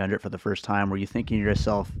saw 300 for the first time, were you thinking to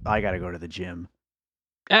yourself, "I got to go to the gym"?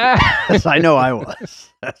 Yes, I know I was.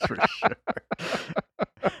 That's for sure.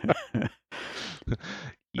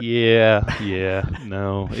 Yeah,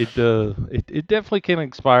 no, it definitely can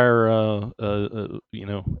inspire,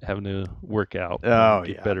 having to work out Oh and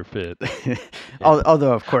get yeah. better fit. Yeah.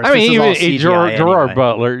 Although of course I this mean, is all even CGI Gerard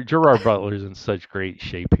anyway. Butler's in such great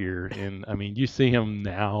shape here, and I mean, you see him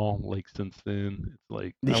now, like since then, it's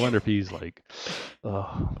like I wonder if he's like,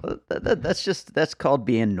 oh. That's called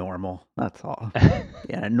being normal. That's all.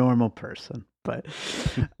 Yeah, a normal person. But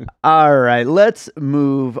all right, let's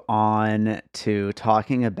move on to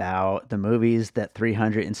talking about the movies that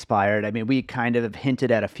 300 inspired. I mean, we kind of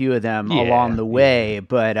hinted at a few of them along Yeah, the yeah. way,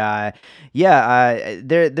 but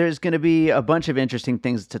there's going to be a bunch of interesting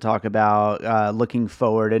things to talk about looking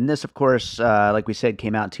forward. And this, of course, like we said,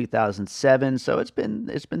 came out in 2007, so it's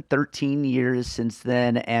been 13 years since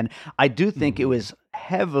then, and I do think it Mhm. was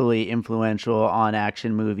heavily influential on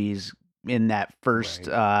action movies in that first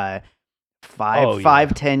Right. five Oh yeah,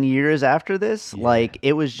 five 10 years after this. yeah. Like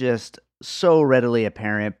it was just so readily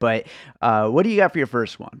apparent. But what do you got for your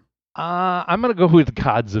first one? I'm gonna go with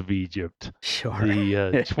Gods of Egypt, Sure.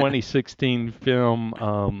 the 2016 film.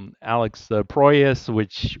 Alex Proyas,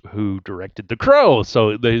 who directed The Crow,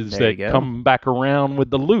 so there's There you that go. come back around with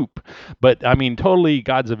the loop. But I mean, totally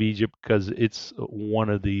Gods of Egypt because it's one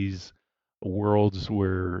of these worlds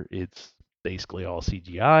where it's basically all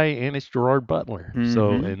CGI and it's Gerard Butler.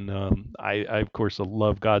 So, Hmm. and I of course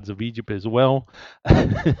love Gods of Egypt as well.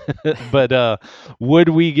 But would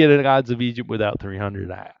we get a Gods of Egypt without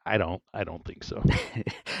 300? I don't think so.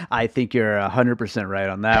 I think you're 100% right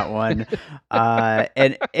on that one.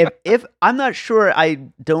 And if I'm not sure, I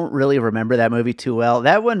don't really remember that movie too well.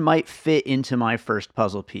 That one might fit into my first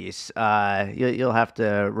puzzle piece. You'll have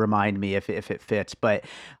to remind me if it fits. But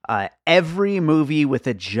every movie with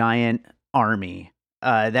a giant army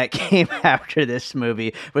that came after this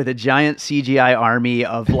movie with a giant CGI army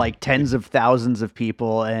of like tens of thousands of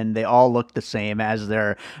people, and they all look the same as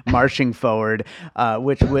they're marching forward,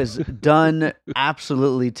 which was done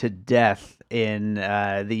absolutely to death in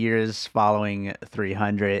the years following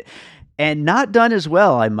 300, and not done as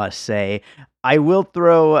well, I must say. I will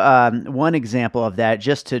throw one example of that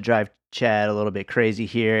just to drive Chad a little bit crazy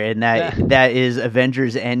here, and that is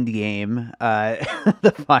Avengers Endgame,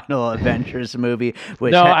 the final Avengers movie,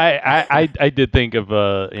 which No, I did think of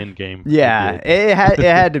Endgame. I yeah, did. it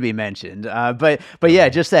had to be mentioned. But yeah,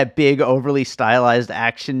 Right. just that big, overly stylized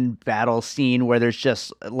action battle scene where there's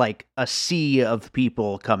just like a sea of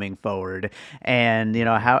people coming forward, and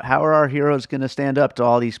Mhm. how are our heroes going to stand up to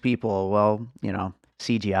all these people? Well,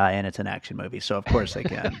 CGI, and it's an action movie, so of course they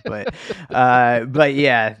can. But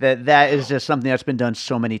yeah, that is just something that's been done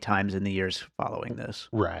so many times in the years following this.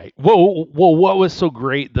 Right. Well, what was so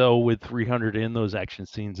great though with 300 in those action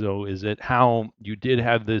scenes though is that how you did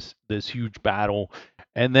have this huge battle,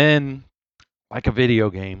 and then like a video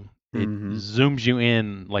game, it Hmm. zooms you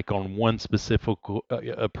in like on one specific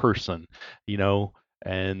a person, you know,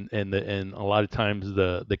 and a lot of times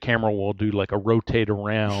the camera will do like a rotate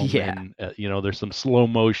around, Yeah. and there's some slow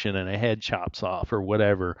motion and a head chops off or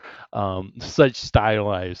whatever. Such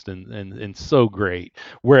stylized and so great.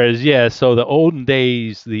 Whereas yeah, so the olden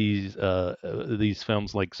days, these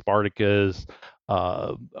films like Spartacus,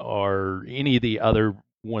 or any of the other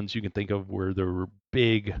ones you can think of where there were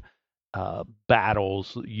big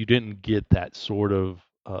battles, you didn't get that sort of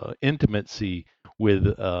intimacy with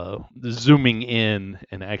zooming in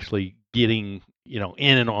and actually getting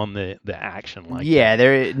in and on the action like Yeah, that.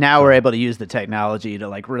 they're now we're So able to use the technology to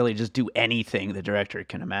like really just do anything the director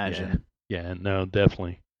can yeah, imagine. yeah, no,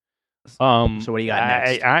 definitely. So what do you got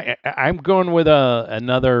next? I'm going with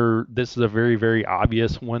another. This is a very very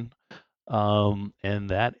obvious one. And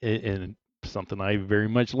something I very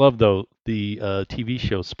much love though, the TV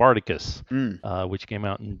show Spartacus, Mm. which came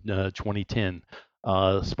out in 2010.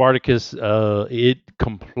 Spartacus, it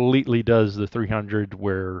completely does the 300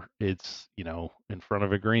 where it's in front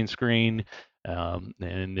of a green screen,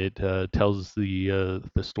 and it tells the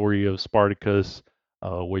story of Spartacus,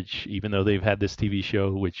 which even though they've had this TV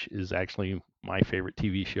show, which is actually my favorite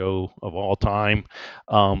TV show of all time,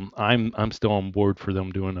 I'm still on board for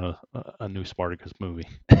them doing a new Spartacus movie.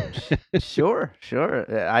 Sure, sure.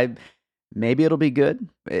 Maybe it'll be good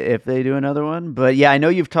if they do another one. But yeah, I know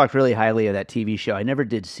you've talked really highly of that TV show. I never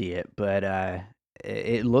did see it, but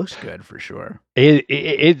it looks good for sure.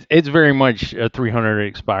 It's very much 300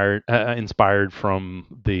 inspired from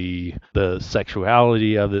the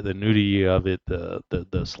sexuality of it, the nudity of it,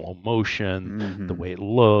 the slow motion, the Hmm. way it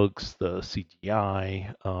looks, the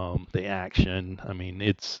CGI, the action. I mean,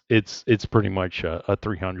 it's pretty much a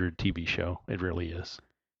 300 TV show. It really is.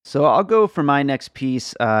 So I'll go for my next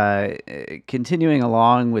piece, continuing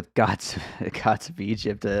along with Gods, Gods of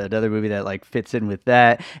Egypt, another movie that like fits in with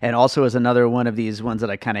that, and also is another one of these ones that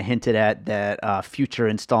I kind of hinted at that future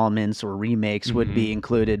installments or remakes would Hmm. be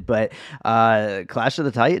included. But Clash of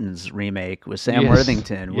the Titans remake with Sam Yes,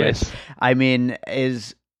 Worthington, which yes, I mean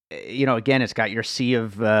is, again, it's got your sea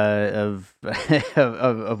of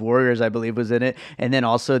of warriors, I believe, was in it, and then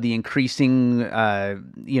also the increasing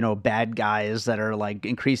bad guys that are like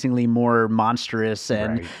increasingly more monstrous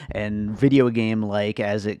right. and video game like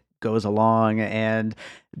as it goes along. And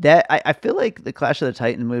that I feel like the Clash of the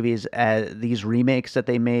Titan movies, these remakes that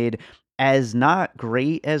they made, as not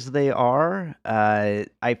great as they are, I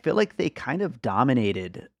feel like they kind of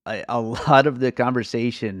dominated a lot of the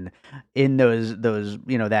conversation in those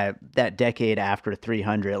that decade after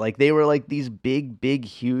 300. Like they were like these big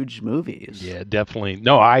huge movies. Yeah, definitely.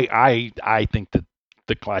 No, I think that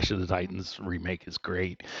the Clash of the Titans remake is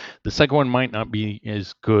great. The second one might not be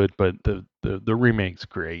as good, but the remake's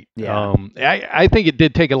great. Yeah. I think it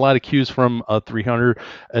did take a lot of cues from 300,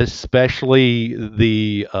 especially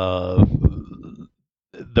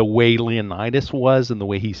the way Leonidas was and the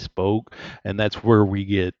way he spoke, and that's where we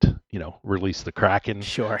get, release the Kraken,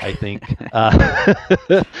 Sure. I think,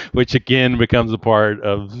 which again becomes a part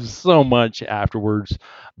of so much afterwards.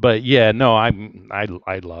 But yeah, no,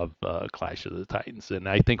 I love Clash of the Titans, and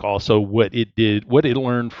I think also what it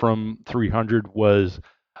learned from 300 was,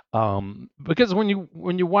 because when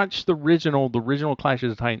you watch the original Clash of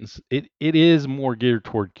the Titans, it is more geared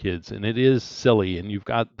toward kids, and it is silly, and you've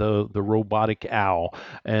got the robotic owl,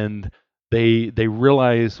 and they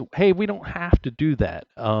realize, hey, we don't have to do that.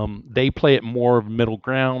 They play it more of middle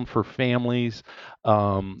ground for families,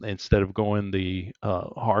 instead of going the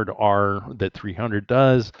hard R that 300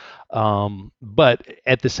 does. But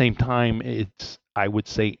at the same time, it's, I would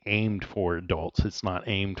say, aimed for adults. It's not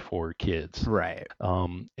aimed for kids. Right.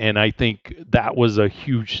 And I think that was a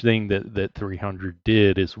huge thing that 300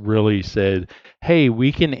 did, is really said, hey,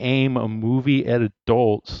 we can aim a movie at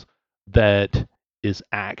adults that is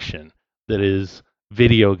action, that is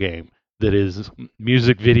video game, that is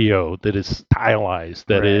music video, that is stylized,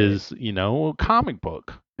 that Right. is, comic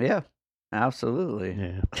book. Yeah. Absolutely.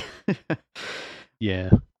 Yeah. Yeah.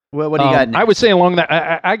 Well, what do you got I would next? say along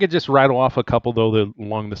that, I could just rattle off a couple though that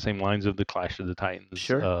along the same lines of the Clash of the Titans,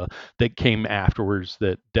 Sure. that came afterwards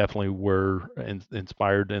that definitely were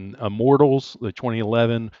inspired. And Immortals, the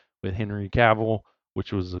 2011 with Henry Cavill,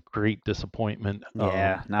 which was a great disappointment.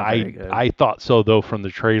 Yeah, not very good. I thought so though from the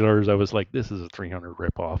trailers. I was like, this is a 300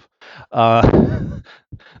 ripoff. Uh,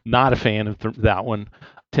 Not a fan of that one.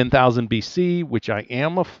 10,000 BC, which I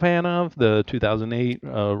am a fan of, the 2008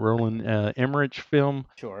 Roland Emmerich film.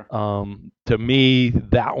 Sure. To me,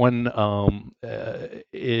 that one,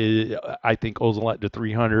 I think, owes a lot to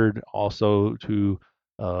 300, also to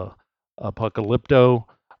uh, Apocalypto.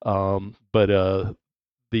 But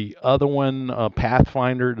the other one,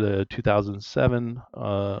 Pathfinder, the 2007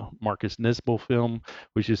 Marcus Nispel film,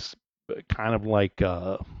 which is kind of like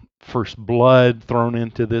First Blood thrown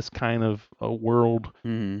into this kind of world.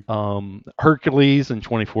 Hmm. Hercules in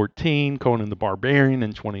 2014, Conan the Barbarian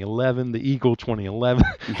in 2011, The Eagle 2011.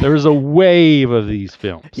 There was a wave of these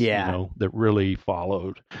films, Yeah. that really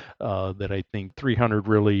followed. That I think 300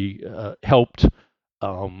 really helped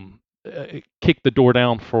kick the door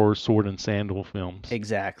down for sword and sandal films.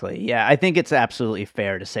 Exactly. Yeah, I think it's absolutely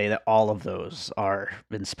fair to say that all of those are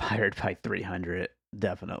inspired by 300,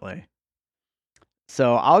 definitely.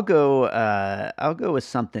 So I'll go with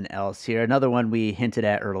something else here. Another one we hinted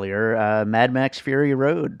at earlier, Mad Max Fury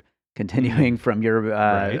Road, continuing Mm, from your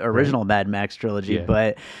right, right. original Mad Max trilogy.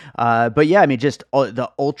 Yeah. But yeah, I mean, just the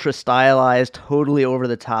ultra stylized, totally over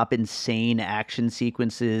the top, insane action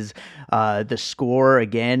sequences. The score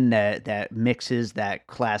again that mixes that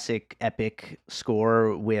classic epic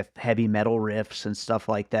score with heavy metal riffs and stuff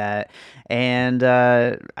like that. And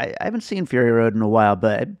I haven't seen Fury Road in a while,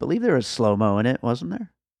 but I believe there was slow mo in it, wasn't there?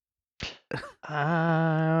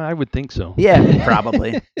 I would think so. Yeah,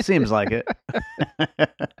 probably. Seems like it.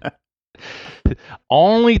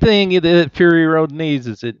 Only thing that Fury Road needs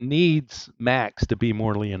is it needs Max to be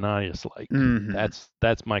more Leonidas like. Hmm. That's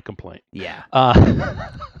my complaint. Yeah. Uh,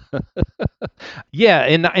 Yeah,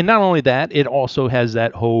 and not only that, it also has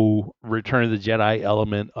that whole Return of the Jedi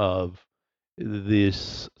element of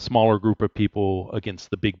this smaller group of people against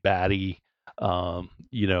the big baddie, and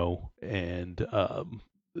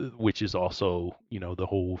which is also the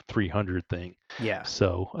whole 300 thing. Yeah.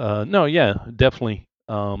 So no, yeah, definitely.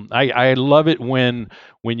 I love it when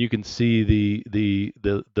you can see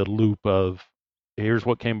the loop of here's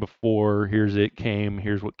what came before, here's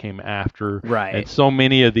what came after, and Right. so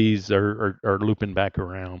many of these are looping back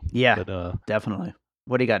around. Yeah, But definitely.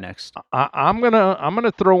 What do you got next? I'm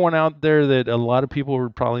gonna throw one out there that a lot of people are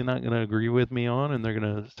probably not gonna agree with me on, and they're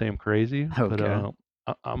gonna say I'm crazy. But Okay.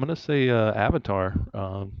 I'm gonna say Avatar,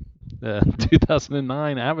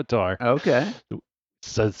 2009 Avatar. Okay.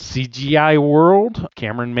 It's a CGI world.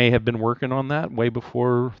 Cameron may have been working on that way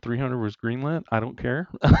before 300 was greenlit. I don't care.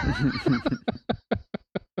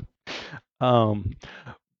 um,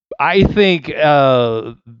 I think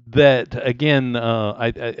that again,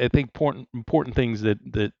 I think important things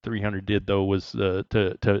that 300 did though was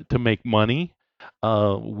to make money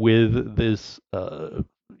with this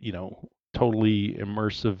totally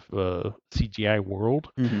immersive CGI world,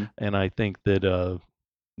 hmm and I think that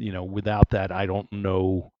without that, I don't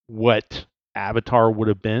know what Avatar would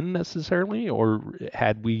have been necessarily, or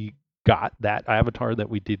had we got that Avatar that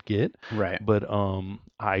we did get. Right. But I'm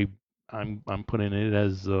putting it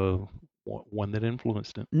as one that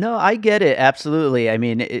influenced it. No, I get it. Absolutely. I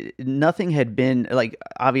mean, nothing had been like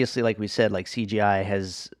obviously, like we said, like CGI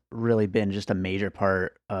has really been just a major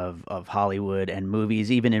part of Hollywood and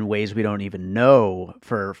movies, even in ways we don't even know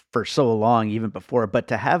for so long, even before. But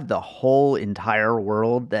to have the whole entire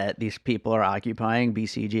world that these people are occupying be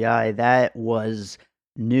CGI, that was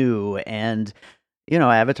new. And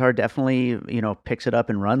Avatar definitely picks it up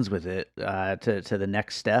and runs with it to the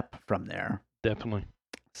next step from there. Definitely.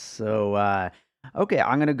 So, okay,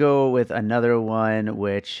 I'm gonna go with another one,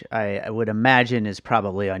 which I would imagine is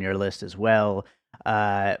probably on your list as well.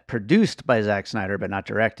 Produced by Zack Snyder, but not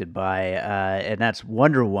directed by, and that's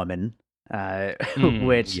Wonder Woman.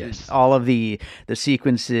 Which Yes. all of the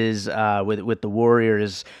sequences with the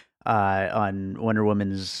warriors on Wonder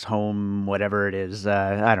Woman's home, whatever it is.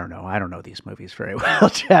 I don't know. I don't know these movies very well,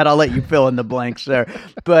 Chad. I'll let you fill in the blanks there.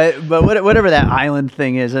 But whatever that island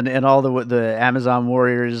thing is, and all the Amazon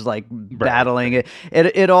warriors like battling Right.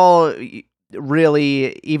 it all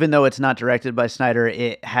really, even though it's not directed by Snyder,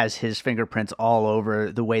 it has his fingerprints all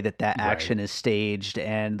over the way that Right. action is staged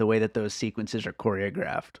and the way that those sequences are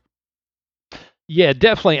choreographed. Yeah,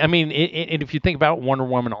 definitely. I mean, and if you think about Wonder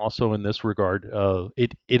Woman also in this regard,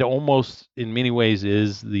 it almost in many ways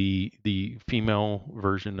is the female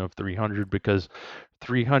version of 300 because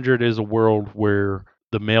 300 is a world where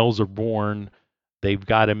the males are born, they've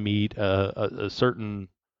got to meet a certain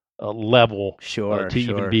level Sure, to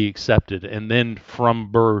even sure. be accepted, and then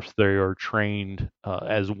from birth they are trained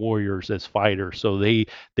as warriors, as fighters. So they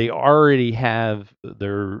already have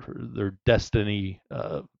their destiny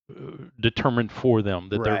determined for them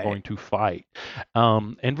that they're Right. going to fight.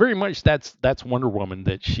 And very much that's Wonder Woman,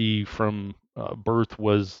 that she from birth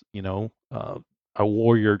was a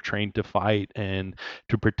warrior trained to fight and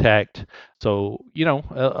to protect. So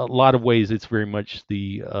a lot of ways it's very much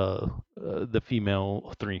the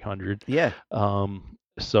female 300. Yeah.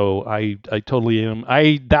 So I totally am.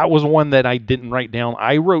 I That was one that I didn't write down.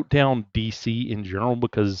 I wrote down DC in general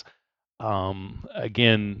because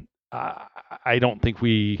again, I don't think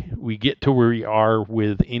we get to where we are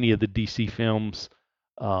with any of the DC films,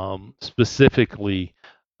 specifically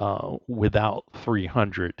without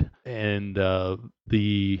 300 and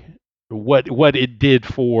the what it did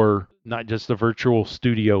for not just the virtual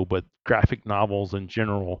studio but graphic novels in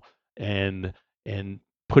general, and and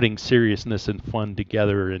putting seriousness and fun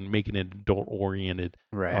together and making it adult oriented.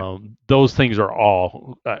 Right. Those things are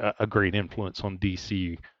all a great influence on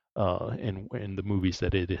DC and the movies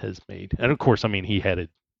that it has made. And of course, I mean, he headed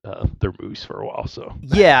their movies for a while, so.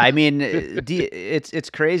 Yeah, I mean, it's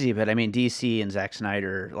crazy, but I mean, DC and Zack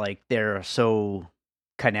Snyder, like they're so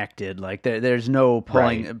connected. Like there's no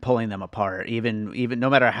Right. pulling them apart. Even no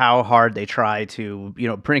matter how hard they try to,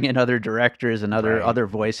 bring in other directors and other Right. other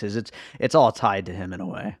voices, it's all tied to him in a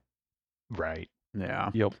way. Right.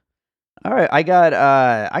 Yeah. Yep. All right, I got.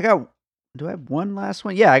 Do I have one last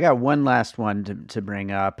one? Yeah, I got one last one to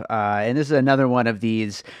bring up, and this is another one of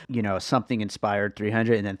these, something inspired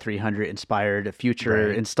 300, and then 300 inspired a future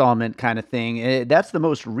Right. installment kind of thing. That's the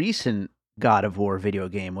most recent God of War video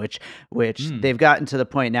game, which Mm, they've gotten to the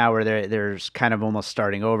point now where there's kind of almost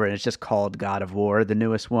starting over, and it's just called God of War, the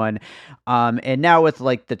newest one. And now with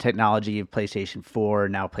like the technology of PlayStation 4,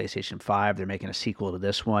 now PlayStation 5, they're making a sequel to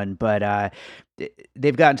this one. But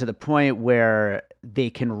they've gotten to the point where they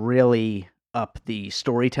can really up the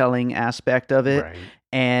storytelling aspect of it. right.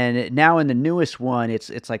 And now in the newest one,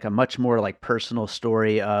 it's like a much more like personal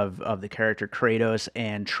story of the character Kratos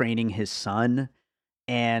and training his son,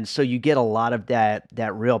 and so you get a lot of that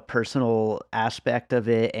real personal aspect of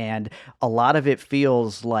it, and a lot of it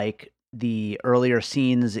feels like the earlier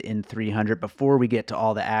scenes in 300 before we get to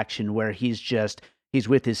all the action, where he's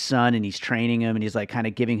with his son and he's training him and he's like kind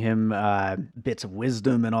of giving him bits of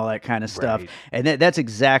wisdom and all that kind of stuff. Right. And that's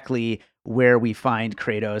exactly where we find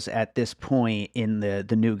Kratos at this point in the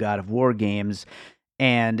new God of War games.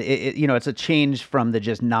 And it's a change from the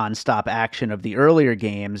just nonstop action of the earlier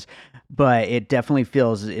games, but it definitely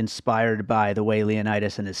feels inspired by the way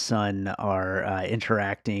Leonidas and his son are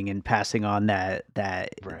interacting and passing on Right.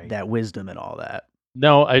 that wisdom and all that.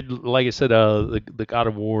 No, I like I said, the God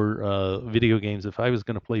of War video games. If I was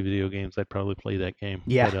going to play video games, I'd probably play that game.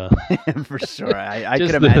 Yeah, But for sure. I could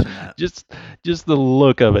just imagine the that. just the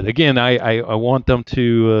look of it. Again, I want them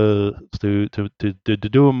to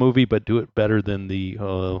do a movie, but do it better than the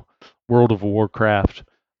World of Warcraft,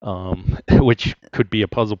 which could be a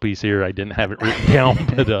puzzle piece here. I didn't have it written down,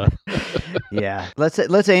 but Yeah,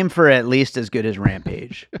 let's aim for at least as good as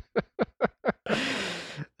Rampage.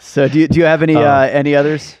 So do you have any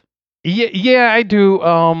others? yeah, I do.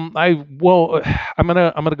 I'm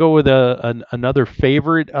gonna go with another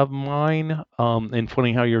favorite of mine. And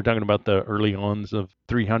funny how you were talking about the early ons of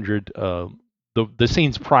 300. The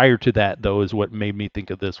scenes prior to that though is what made me think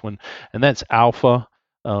of this one, and that's Alpha.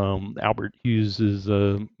 Albert Hughes'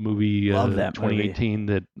 movie, Love that movie. 2018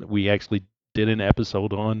 that we actually did an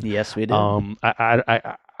episode on. Yes, we did.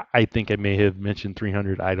 I think I may have mentioned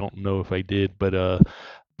 300. I don't know if I did, but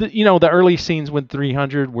the early scenes with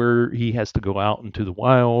 300 where he has to go out into the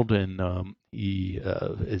wild and he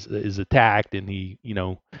is attacked and he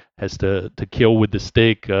has to kill with the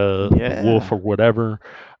stick the wolf Yeah, or whatever.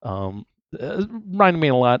 Reminded me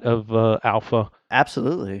a lot of Alpha.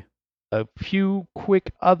 absolutely. A few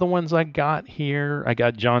quick other ones I got here. I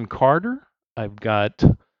got John Carter. I've got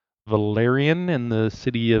Valerian and the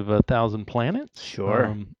City of a Thousand Planets.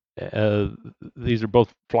 Sure. Uh, these are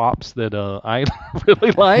both flops that I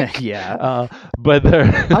really like. Yeah. But they're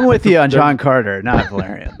I'm with you on they're John Carter, not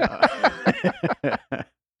Valerian, though.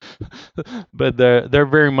 but they're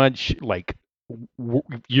very much like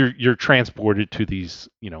you're transported to these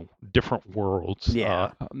different worlds.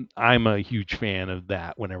 Yeah. I'm a huge fan of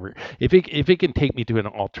that. Whenever if it can take me to an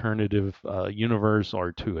alternative universe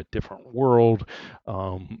or to a different world,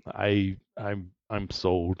 I'm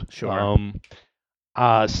sold. Sure.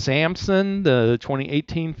 Samson, the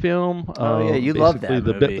 2018 film, Oh, yeah, you love basically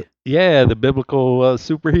that movie. the biblical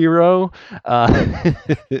superhero.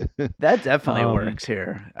 That definitely Um, works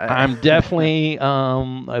here. I'm definitely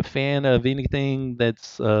a fan of anything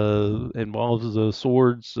that's involves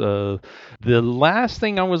swords. The last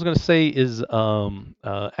thing I was going to say is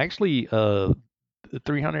actually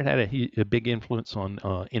 300 had a big influence on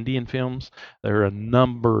Indian films. There are a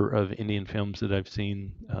number of Indian films that I've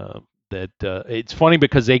seen that it's funny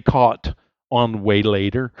because they caught on way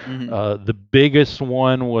later. Mhm. The biggest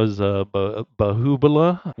one was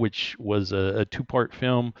Bahubala, which was a two-part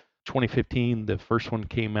film. 2015, the first one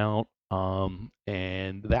came out,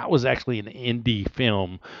 and that was actually an indie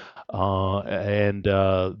film, and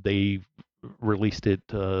they released it.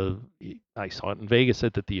 I saw it in Vegas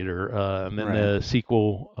at the theater, and then Right. the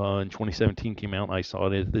sequel in 2017 came out, and I saw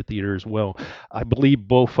it at the theater as well. I believe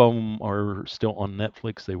both of them are still on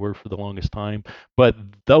Netflix. They were for the longest time, but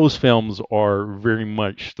those films are very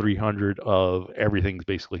much 300 of everything's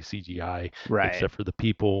basically CGI Right. except for the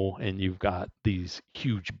people, and you've got these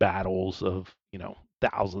huge battles of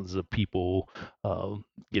thousands of people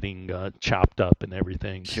getting chopped up and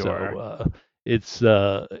everything. Sure.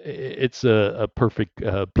 So it's a perfect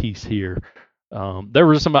piece here. There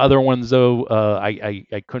were some other ones though. I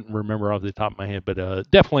couldn't remember off the top of my head, but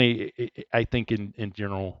definitely I think in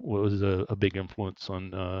general was a big influence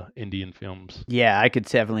on Indian films. Yeah, I could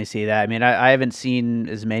definitely see that. I mean, I haven't seen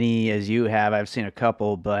as many as you have. I've seen a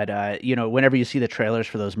couple, but whenever you see the trailers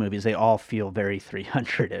for those movies, they all feel very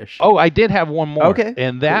 300-ish. Oh, I did have one more, Okay,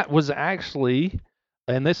 and cool. that was actually,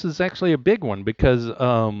 and this is actually a big one because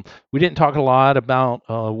we didn't talk a lot about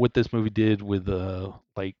what this movie did with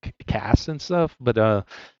like cast and stuff, but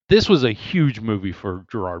this was a huge movie for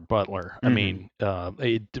Gerard Butler. I mean,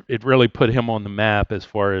 it really put him on the map as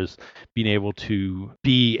far as being able to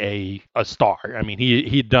be a star. I mean,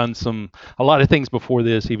 he'd done a lot of things before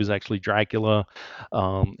this. He was actually Dracula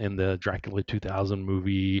in the Dracula 2000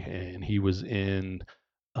 movie, and he was in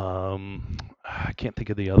I can't think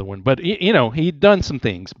of the other one, but he'd done some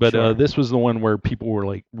things, but Sure. this was the one where people were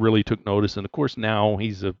like really took notice, and of course now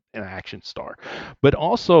he's an action star. But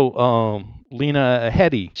also Lena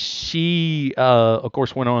Headey, she of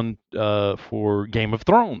course went on for Game of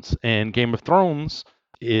Thrones, and Game of Thrones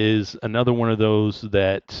is another one of those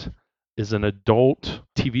that is an adult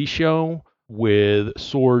TV show with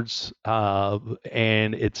swords,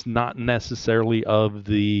 and it's not necessarily of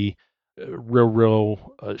the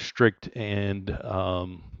real strict and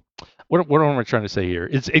what am I trying to say here?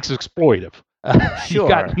 It's exploitive. You Sure.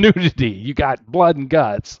 got nudity, you got blood and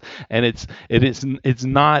guts, and it's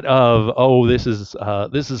not of, oh, this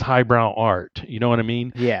is highbrow art. You know what I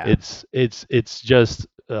mean? Yeah. It's just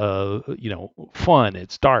fun.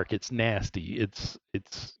 It's dark. It's nasty. It's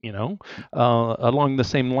along the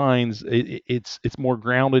same lines. It's more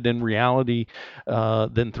grounded in reality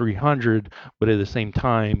than 300, but at the same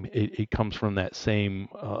time, it comes from that same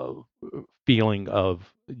feeling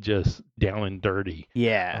of just down and dirty.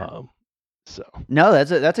 Yeah. So No,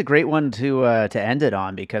 that's a great one to end it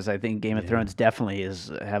on, because I think Game of Thrones definitely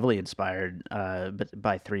is heavily inspired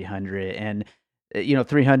by 300. And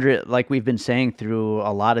 300, like we've been saying through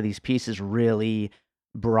a lot of these pieces, really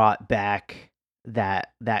brought back that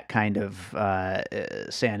kind of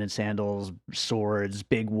sand and sandals, swords,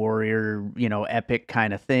 big warrior, epic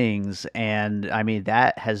kind of things. And I mean,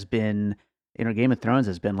 that has been, Game of Thrones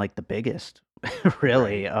has been like the biggest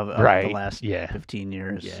really of the last 15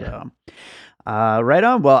 years. Yeah. So right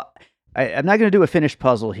on. Well, I'm not going to do a finished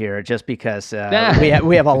puzzle here, just because we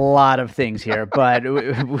have a lot of things here, but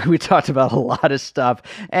we talked about a lot of stuff.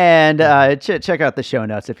 And check out the show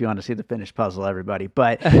notes if you want to see the finished puzzle, everybody.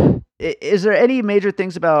 But is there any major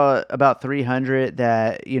things about 300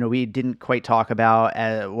 that we didn't quite talk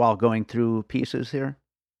about while going through pieces here?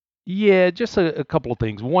 Yeah, just a couple of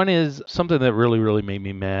things. One is something that really, really made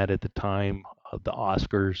me mad at the time of the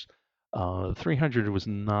Oscars. 300 was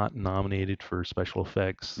not nominated for special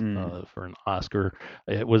effects for an Oscar.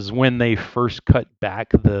 It was when they first cut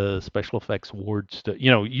back the special effects awards. It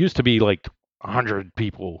used to be like 100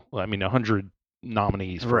 people. I mean, 100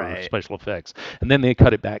 nominees for special effects, and then they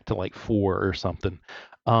cut it back to like 4 or something.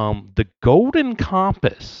 The Golden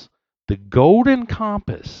Compass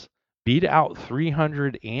beat out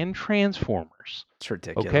 300 and Transformers. It's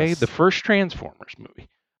ridiculous. Okay, the first Transformers movie.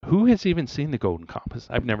 Who has even seen the Golden Compass?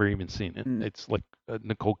 I've never even seen it. It's like a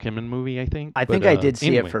Nicole Kidman movie, I think. I think I did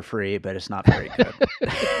see it for free, but it's not very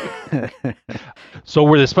good. So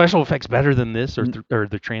were the special effects better than this, or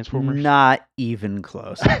the Transformers? Not even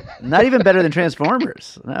close. Not even better than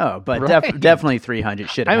Transformers. No, but definitely 300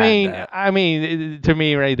 should have had that. I mean, to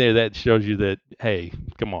me, right there, that shows you that, hey,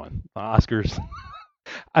 come on, Oscars.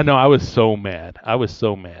 I know, I was so mad.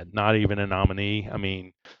 Not even a nominee. I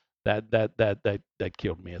mean, that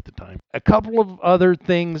killed me at the time. A couple of other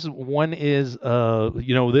things. One is,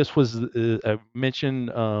 this was I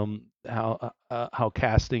mentioned how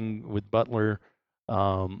casting with Butler,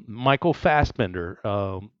 Michael Fassbender.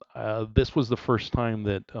 This was the first time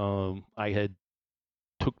that I had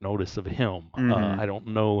took notice of him. I don't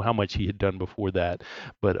know how much he had done before that,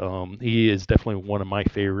 but he is definitely one of my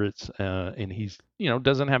favorites, and he's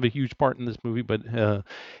doesn't have a huge part in this movie, but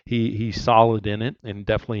he's solid in it, and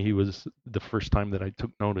definitely he was the first time that I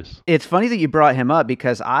took notice. It's funny that you brought him up,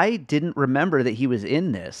 because I didn't remember that he was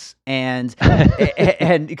in this, and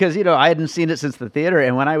and because I hadn't seen it since the theater,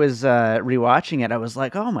 and when I was rewatching it, I was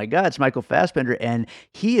like, oh my God, it's Michael Fassbender, and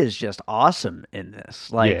he is just awesome in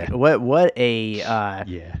this. Like, what a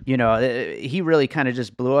he really kind of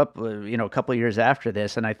just blew up, a couple of years after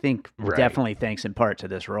this, and I think definitely thanks in part to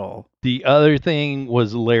this role. The other thing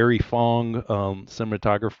was Larry Fong,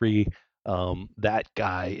 cinematography. That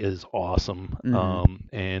guy is awesome.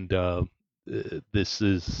 And this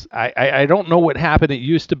is I don't know what happened. It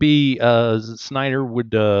used to be Snyder would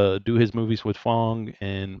do his movies with Fong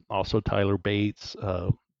and also Tyler Bates.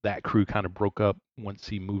 That crew kind of broke up once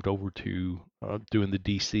he moved over to doing the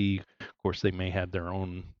DC. Of course, they may have their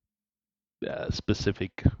own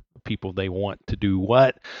specific people they want to do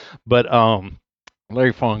what, but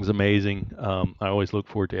Larry Fong's amazing. I always look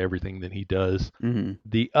forward to everything that he does.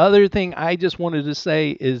 The other thing I just wanted to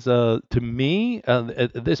say is, to me,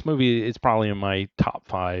 this movie is probably in my top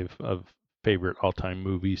 5 of favorite all-time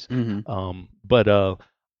movies. But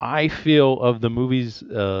I feel of the movies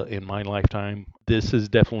in my lifetime, this is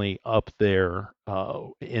definitely up there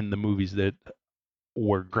in the movies that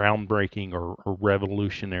were groundbreaking or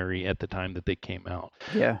revolutionary at the time that they came out.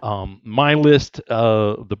 Yeah. My list,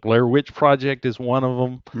 The Blair Witch Project is one of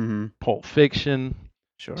them. Mm-hmm. Pulp Fiction,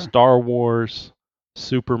 Sure. Star Wars,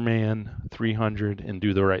 Superman, 300, and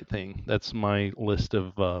Do the Right Thing. That's my list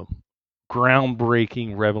of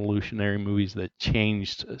groundbreaking, revolutionary movies that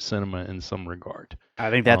changed cinema in some regard. I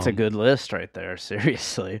think that's a Um, good list right there.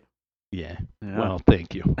 Seriously. Yeah. Yeah. Well,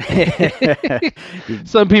 thank you.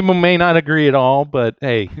 Some people may not agree at all, but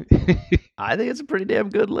hey. I think it's a pretty damn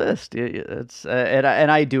good list. It's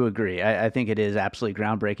and I do agree. I think it is absolutely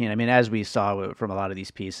groundbreaking. I mean, as we saw from a lot of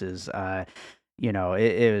these pieces,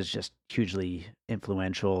 it was just hugely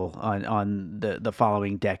influential on the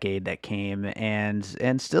following decade that came, and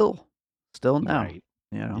still now. Right.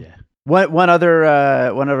 Yeah. One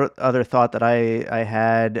other thought that I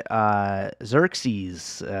had,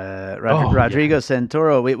 Xerxes, Rodrigo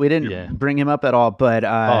Santoro. We didn't bring him up at all, but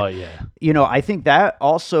I think that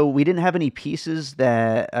also we didn't have any pieces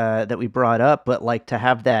that we brought up, but like to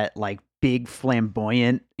have that like big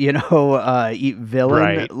flamboyant villain,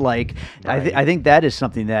 Right. like Right. I think that is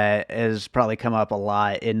something that has probably come up a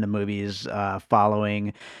lot in the movies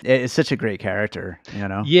following. It's such a great character,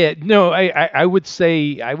 Yeah, no, I would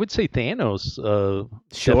say Thanos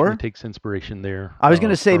Sure. definitely takes inspiration there. I was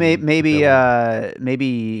going to say from maybe villain.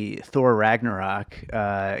 maybe Thor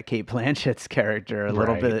Ragnarok, Kate Blanchett's character a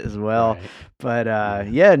little Right, bit as well. right. But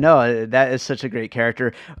no, that is such a great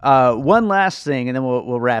character. One last thing, and then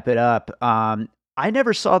we'll wrap it up. I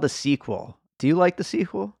never saw the sequel. Do you like the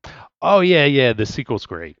sequel? Oh yeah, the sequel's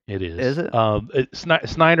great. It is. Is it?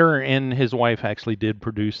 Snyder and his wife actually did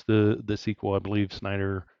produce the sequel. I believe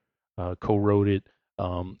Snyder co-wrote it.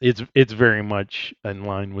 It's very much in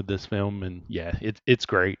line with this film, and yeah, it's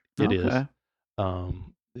great. It is. Okay.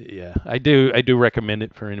 Yeah, I do recommend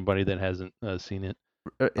it for anybody that hasn't seen it.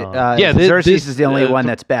 Xerxes is the only one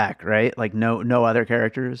that's back, right? Like no other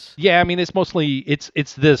characters. Yeah, I mean it's mostly it's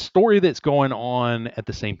the story that's going on at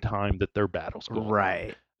the same time that their battle's going on.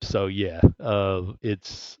 Right. So yeah,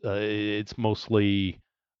 it's mostly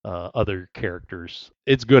other characters.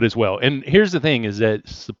 It's good as well. And here's the thing: is that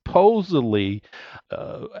supposedly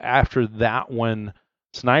after that one,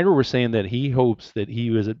 Snyder was saying that he hopes that he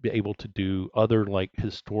was able to do other like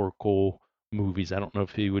historical movies. I don't know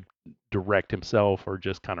if he would direct himself or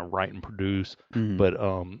just kind of write and produce, but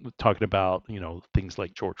talking about things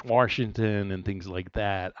like George Washington and things like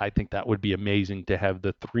that, I think that would be amazing to have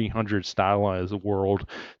the 300 stylized world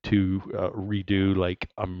to redo like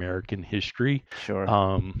American history. Sure.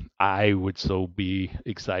 I would so be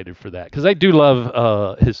excited for that because I do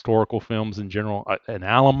love historical films in general. An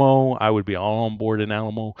Alamo, I would be all on board in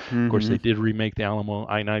Alamo. Of course, they did remake the Alamo,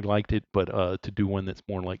 and I liked it, but to do one that's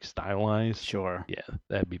more like stylized, sure, yeah,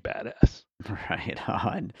 that'd be badass. Right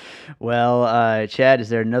on. Well, Chad, is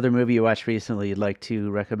there another movie you watched recently you'd like to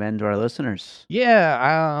recommend to our listeners?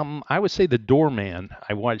 Yeah, I would say The Doorman.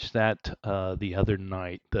 I watched that the other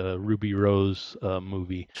night, the Ruby Rose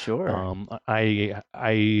movie. Sure. I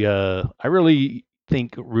really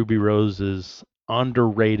think Ruby Rose is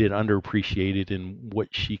underrated, underappreciated in what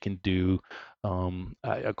she can do.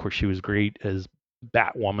 Of course, she was great as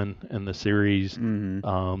Batwoman in the series,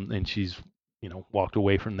 and she's walked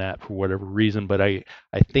away from that for whatever reason. But I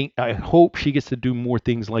hope she gets to do more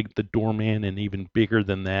things like The Doorman and even bigger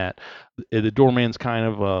than that. The Doorman's kind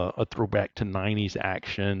of a throwback to 90s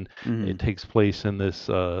action. It takes place in this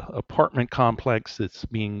apartment complex that's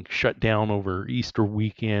being shut down over Easter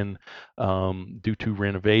weekend due to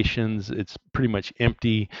renovations. It's pretty much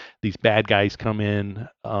empty. These bad guys come in,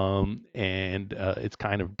 and it's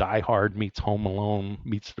kind of Die Hard meets Home Alone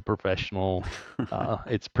meets The Professional.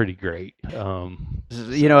 It's pretty great.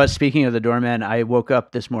 Speaking of The Doorman, I woke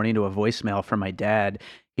up this morning to a voicemail from my dad.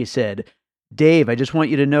 He said, "Dave, I just want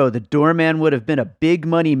you to know The Doorman would have been a big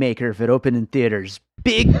money maker if it opened in theaters.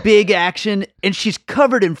 Big action, and she's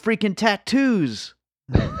covered in freaking tattoos."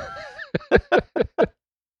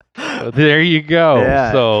 There you go.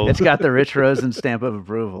 Yeah, so it's got the Rich Rosen stamp of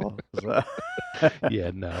approval. So.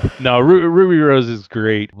 Yeah, no. Ruby Rose is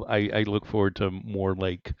great. I look forward to more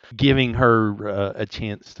like giving her a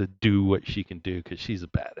chance to do what she can do because she's a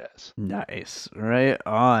badass. Nice, right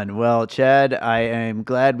on. Well, Chad, I am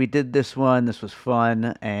glad we did this one. This was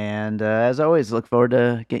fun, and as always, look forward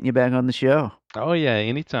to getting you back on the show. Oh yeah,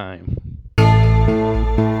 anytime.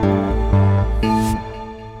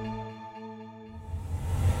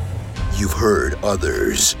 You've heard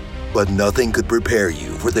others, but nothing could prepare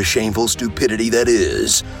you for the shameful stupidity that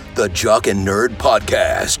is the Jock and Nerd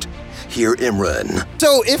Podcast. Hear Imran,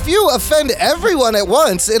 So if you offend everyone at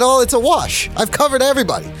once, it's a wash. I've covered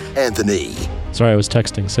everybody. Anthony, Sorry, I was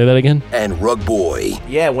texting. Say that again. and Rug Boy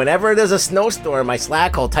Yeah, whenever there's a snowstorm, my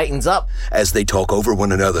Slack hole tightens up. as they talk over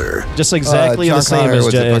one another. Just exactly John the same Connor as,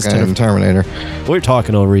 was a as fucking Terminator. We're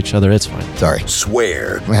talking over each other. It's fine. Sorry.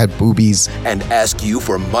 Swear I had boobies. and ask you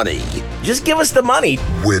for money. Just give us the money.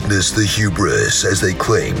 Witness the hubris as they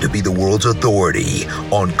claim to be the world's authority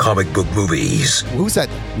on comic book movies. Who said?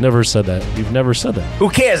 Never said that. You've never said that. Who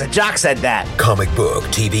cares? A jock said that. Comic book,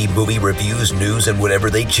 TV, movie reviews, news, and whatever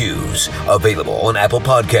they choose. Available on Apple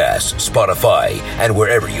Podcasts, Spotify, and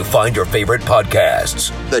wherever you find your favorite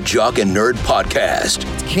podcasts. The Jock and Nerd Podcast.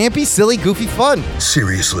 Campy, silly, goofy fun.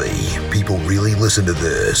 Seriously, people really listen to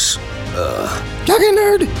this. Talking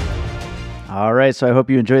nerd. All right, so I hope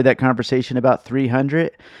you enjoyed that conversation about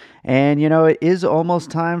 300. And, it is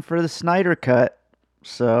almost time for the Snyder Cut.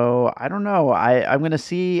 So, I don't know. I'm going to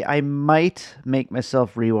see. I might make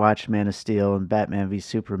myself rewatch Man of Steel and Batman v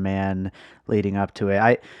Superman leading up to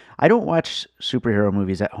it. I don't watch superhero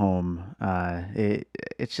movies at home.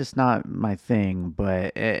 It's just not my thing.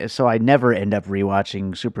 But so I never end up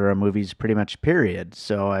rewatching superhero movies pretty much, period.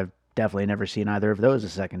 So I've definitely never seen either of those a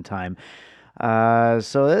second time.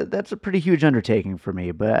 So that's a pretty huge undertaking for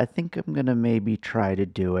me, but I think I'm going to maybe try to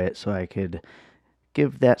do it so I could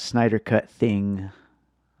give that Snyder Cut thing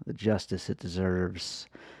the justice it deserves.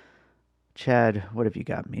 Chad, what have you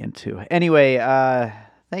got me into? Anyway,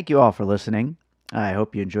 thank you all for listening. I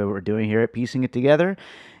hope you enjoy what we're doing here at Piecing It Together.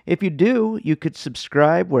 If you do, you could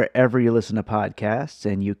subscribe wherever you listen to podcasts,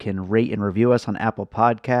 and you can rate and review us on Apple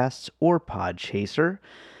Podcasts or Podchaser.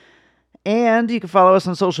 And you can follow us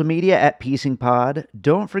on social media at Piecing Pod.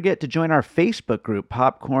 Don't forget to join our Facebook group,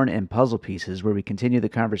 Popcorn and Puzzle Pieces, where we continue the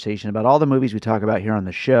conversation about all the movies we talk about here on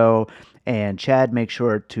the show. And Chad makes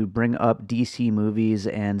sure to bring up DC movies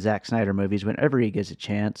and Zack Snyder movies whenever he gets a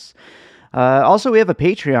chance. Also, we have a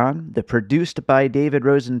Patreon, the Produced by David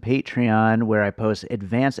Rosen Patreon, where I post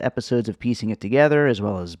advanced episodes of Piecing It Together, as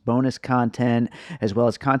well as bonus content, as well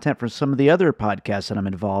as content from some of the other podcasts that I'm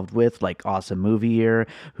involved with, like Awesome Movie Year,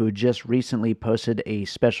 who just recently posted a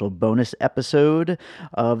special bonus episode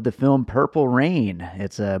of the film Purple Rain.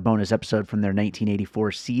 It's a bonus episode from their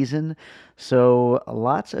 1984 season. So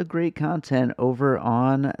lots of great content over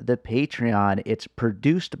on the Patreon. It's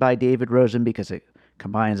produced by David Rosen because it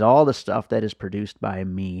combines all the stuff that is produced by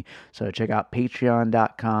me. So check out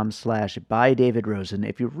patreon.com/bydavidrosen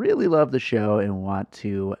if you really love the show and want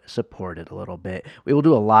to support it a little bit. We will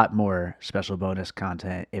do a lot more special bonus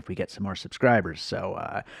content if we get some more subscribers.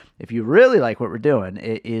 So if you really like what we're doing,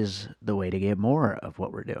 it is the way to get more of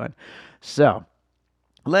what we're doing. So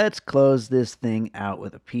let's close this thing out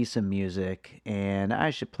with a piece of music, and I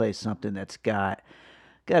should play something that's got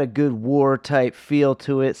a good war type feel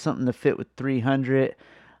to it, something to fit with 300.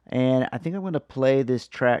 And I think I'm going to play this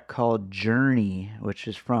track called Journey, which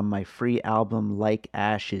is from my free album Like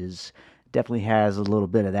Ashes. Definitely has a little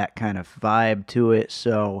bit of that kind of vibe to it,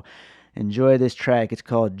 so enjoy this track. It's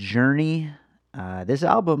called Journey. This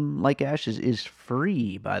album, Like Ashes, is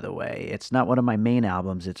free, by the way. It's not one of my main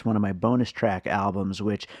albums. It's one of my bonus track albums,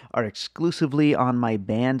 which are exclusively on my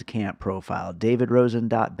Bandcamp profile,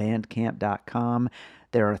 davidrosen.bandcamp.com.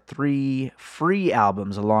 There are 3 free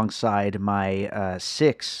albums alongside my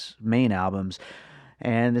 6 main albums,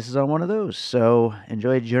 and this is on one of those. So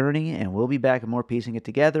enjoy Journey, and we'll be back with more Piecing It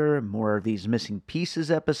Together, more of these Missing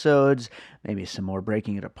Pieces episodes, maybe some more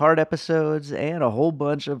Breaking It Apart episodes, and a whole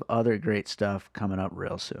bunch of other great stuff coming up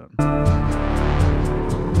real soon.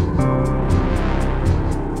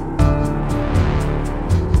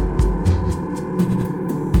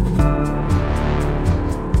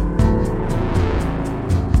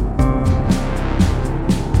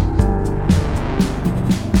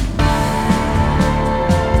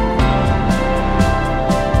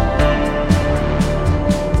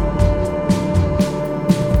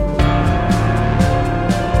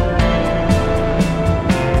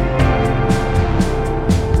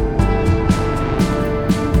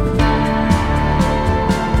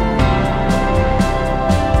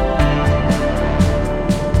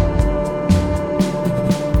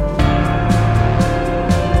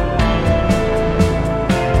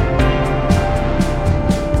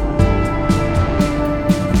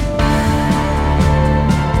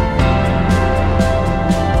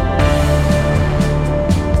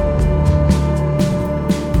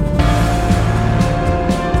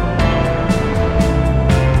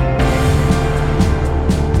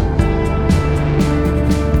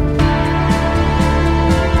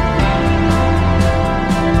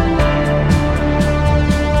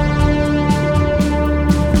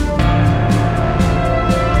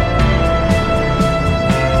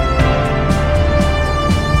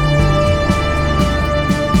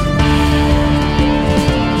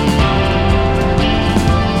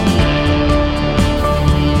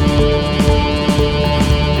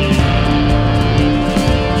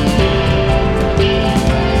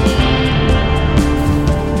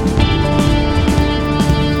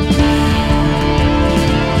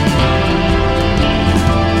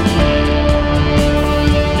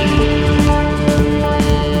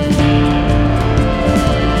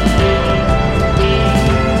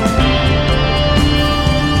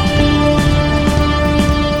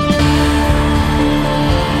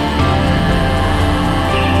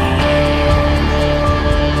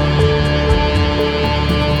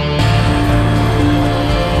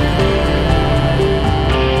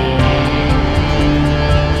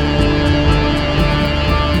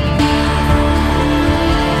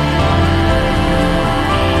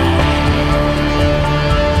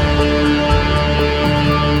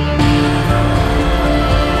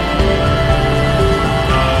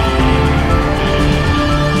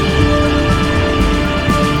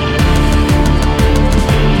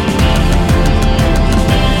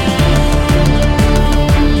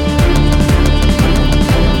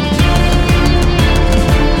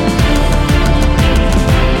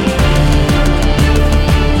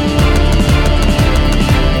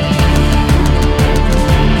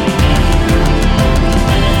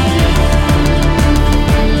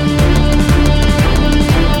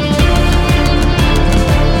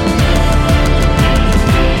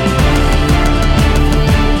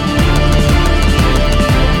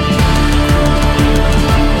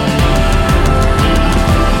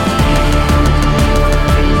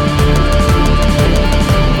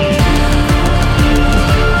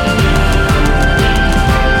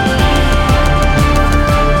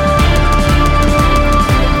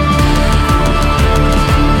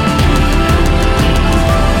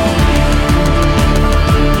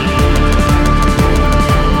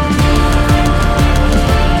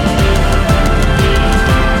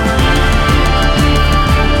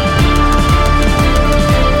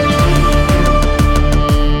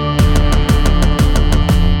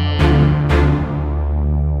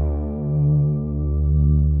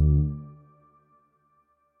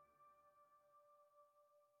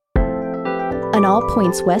 An All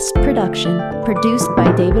Points West production, produced by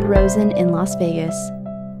David Rosen in Las Vegas.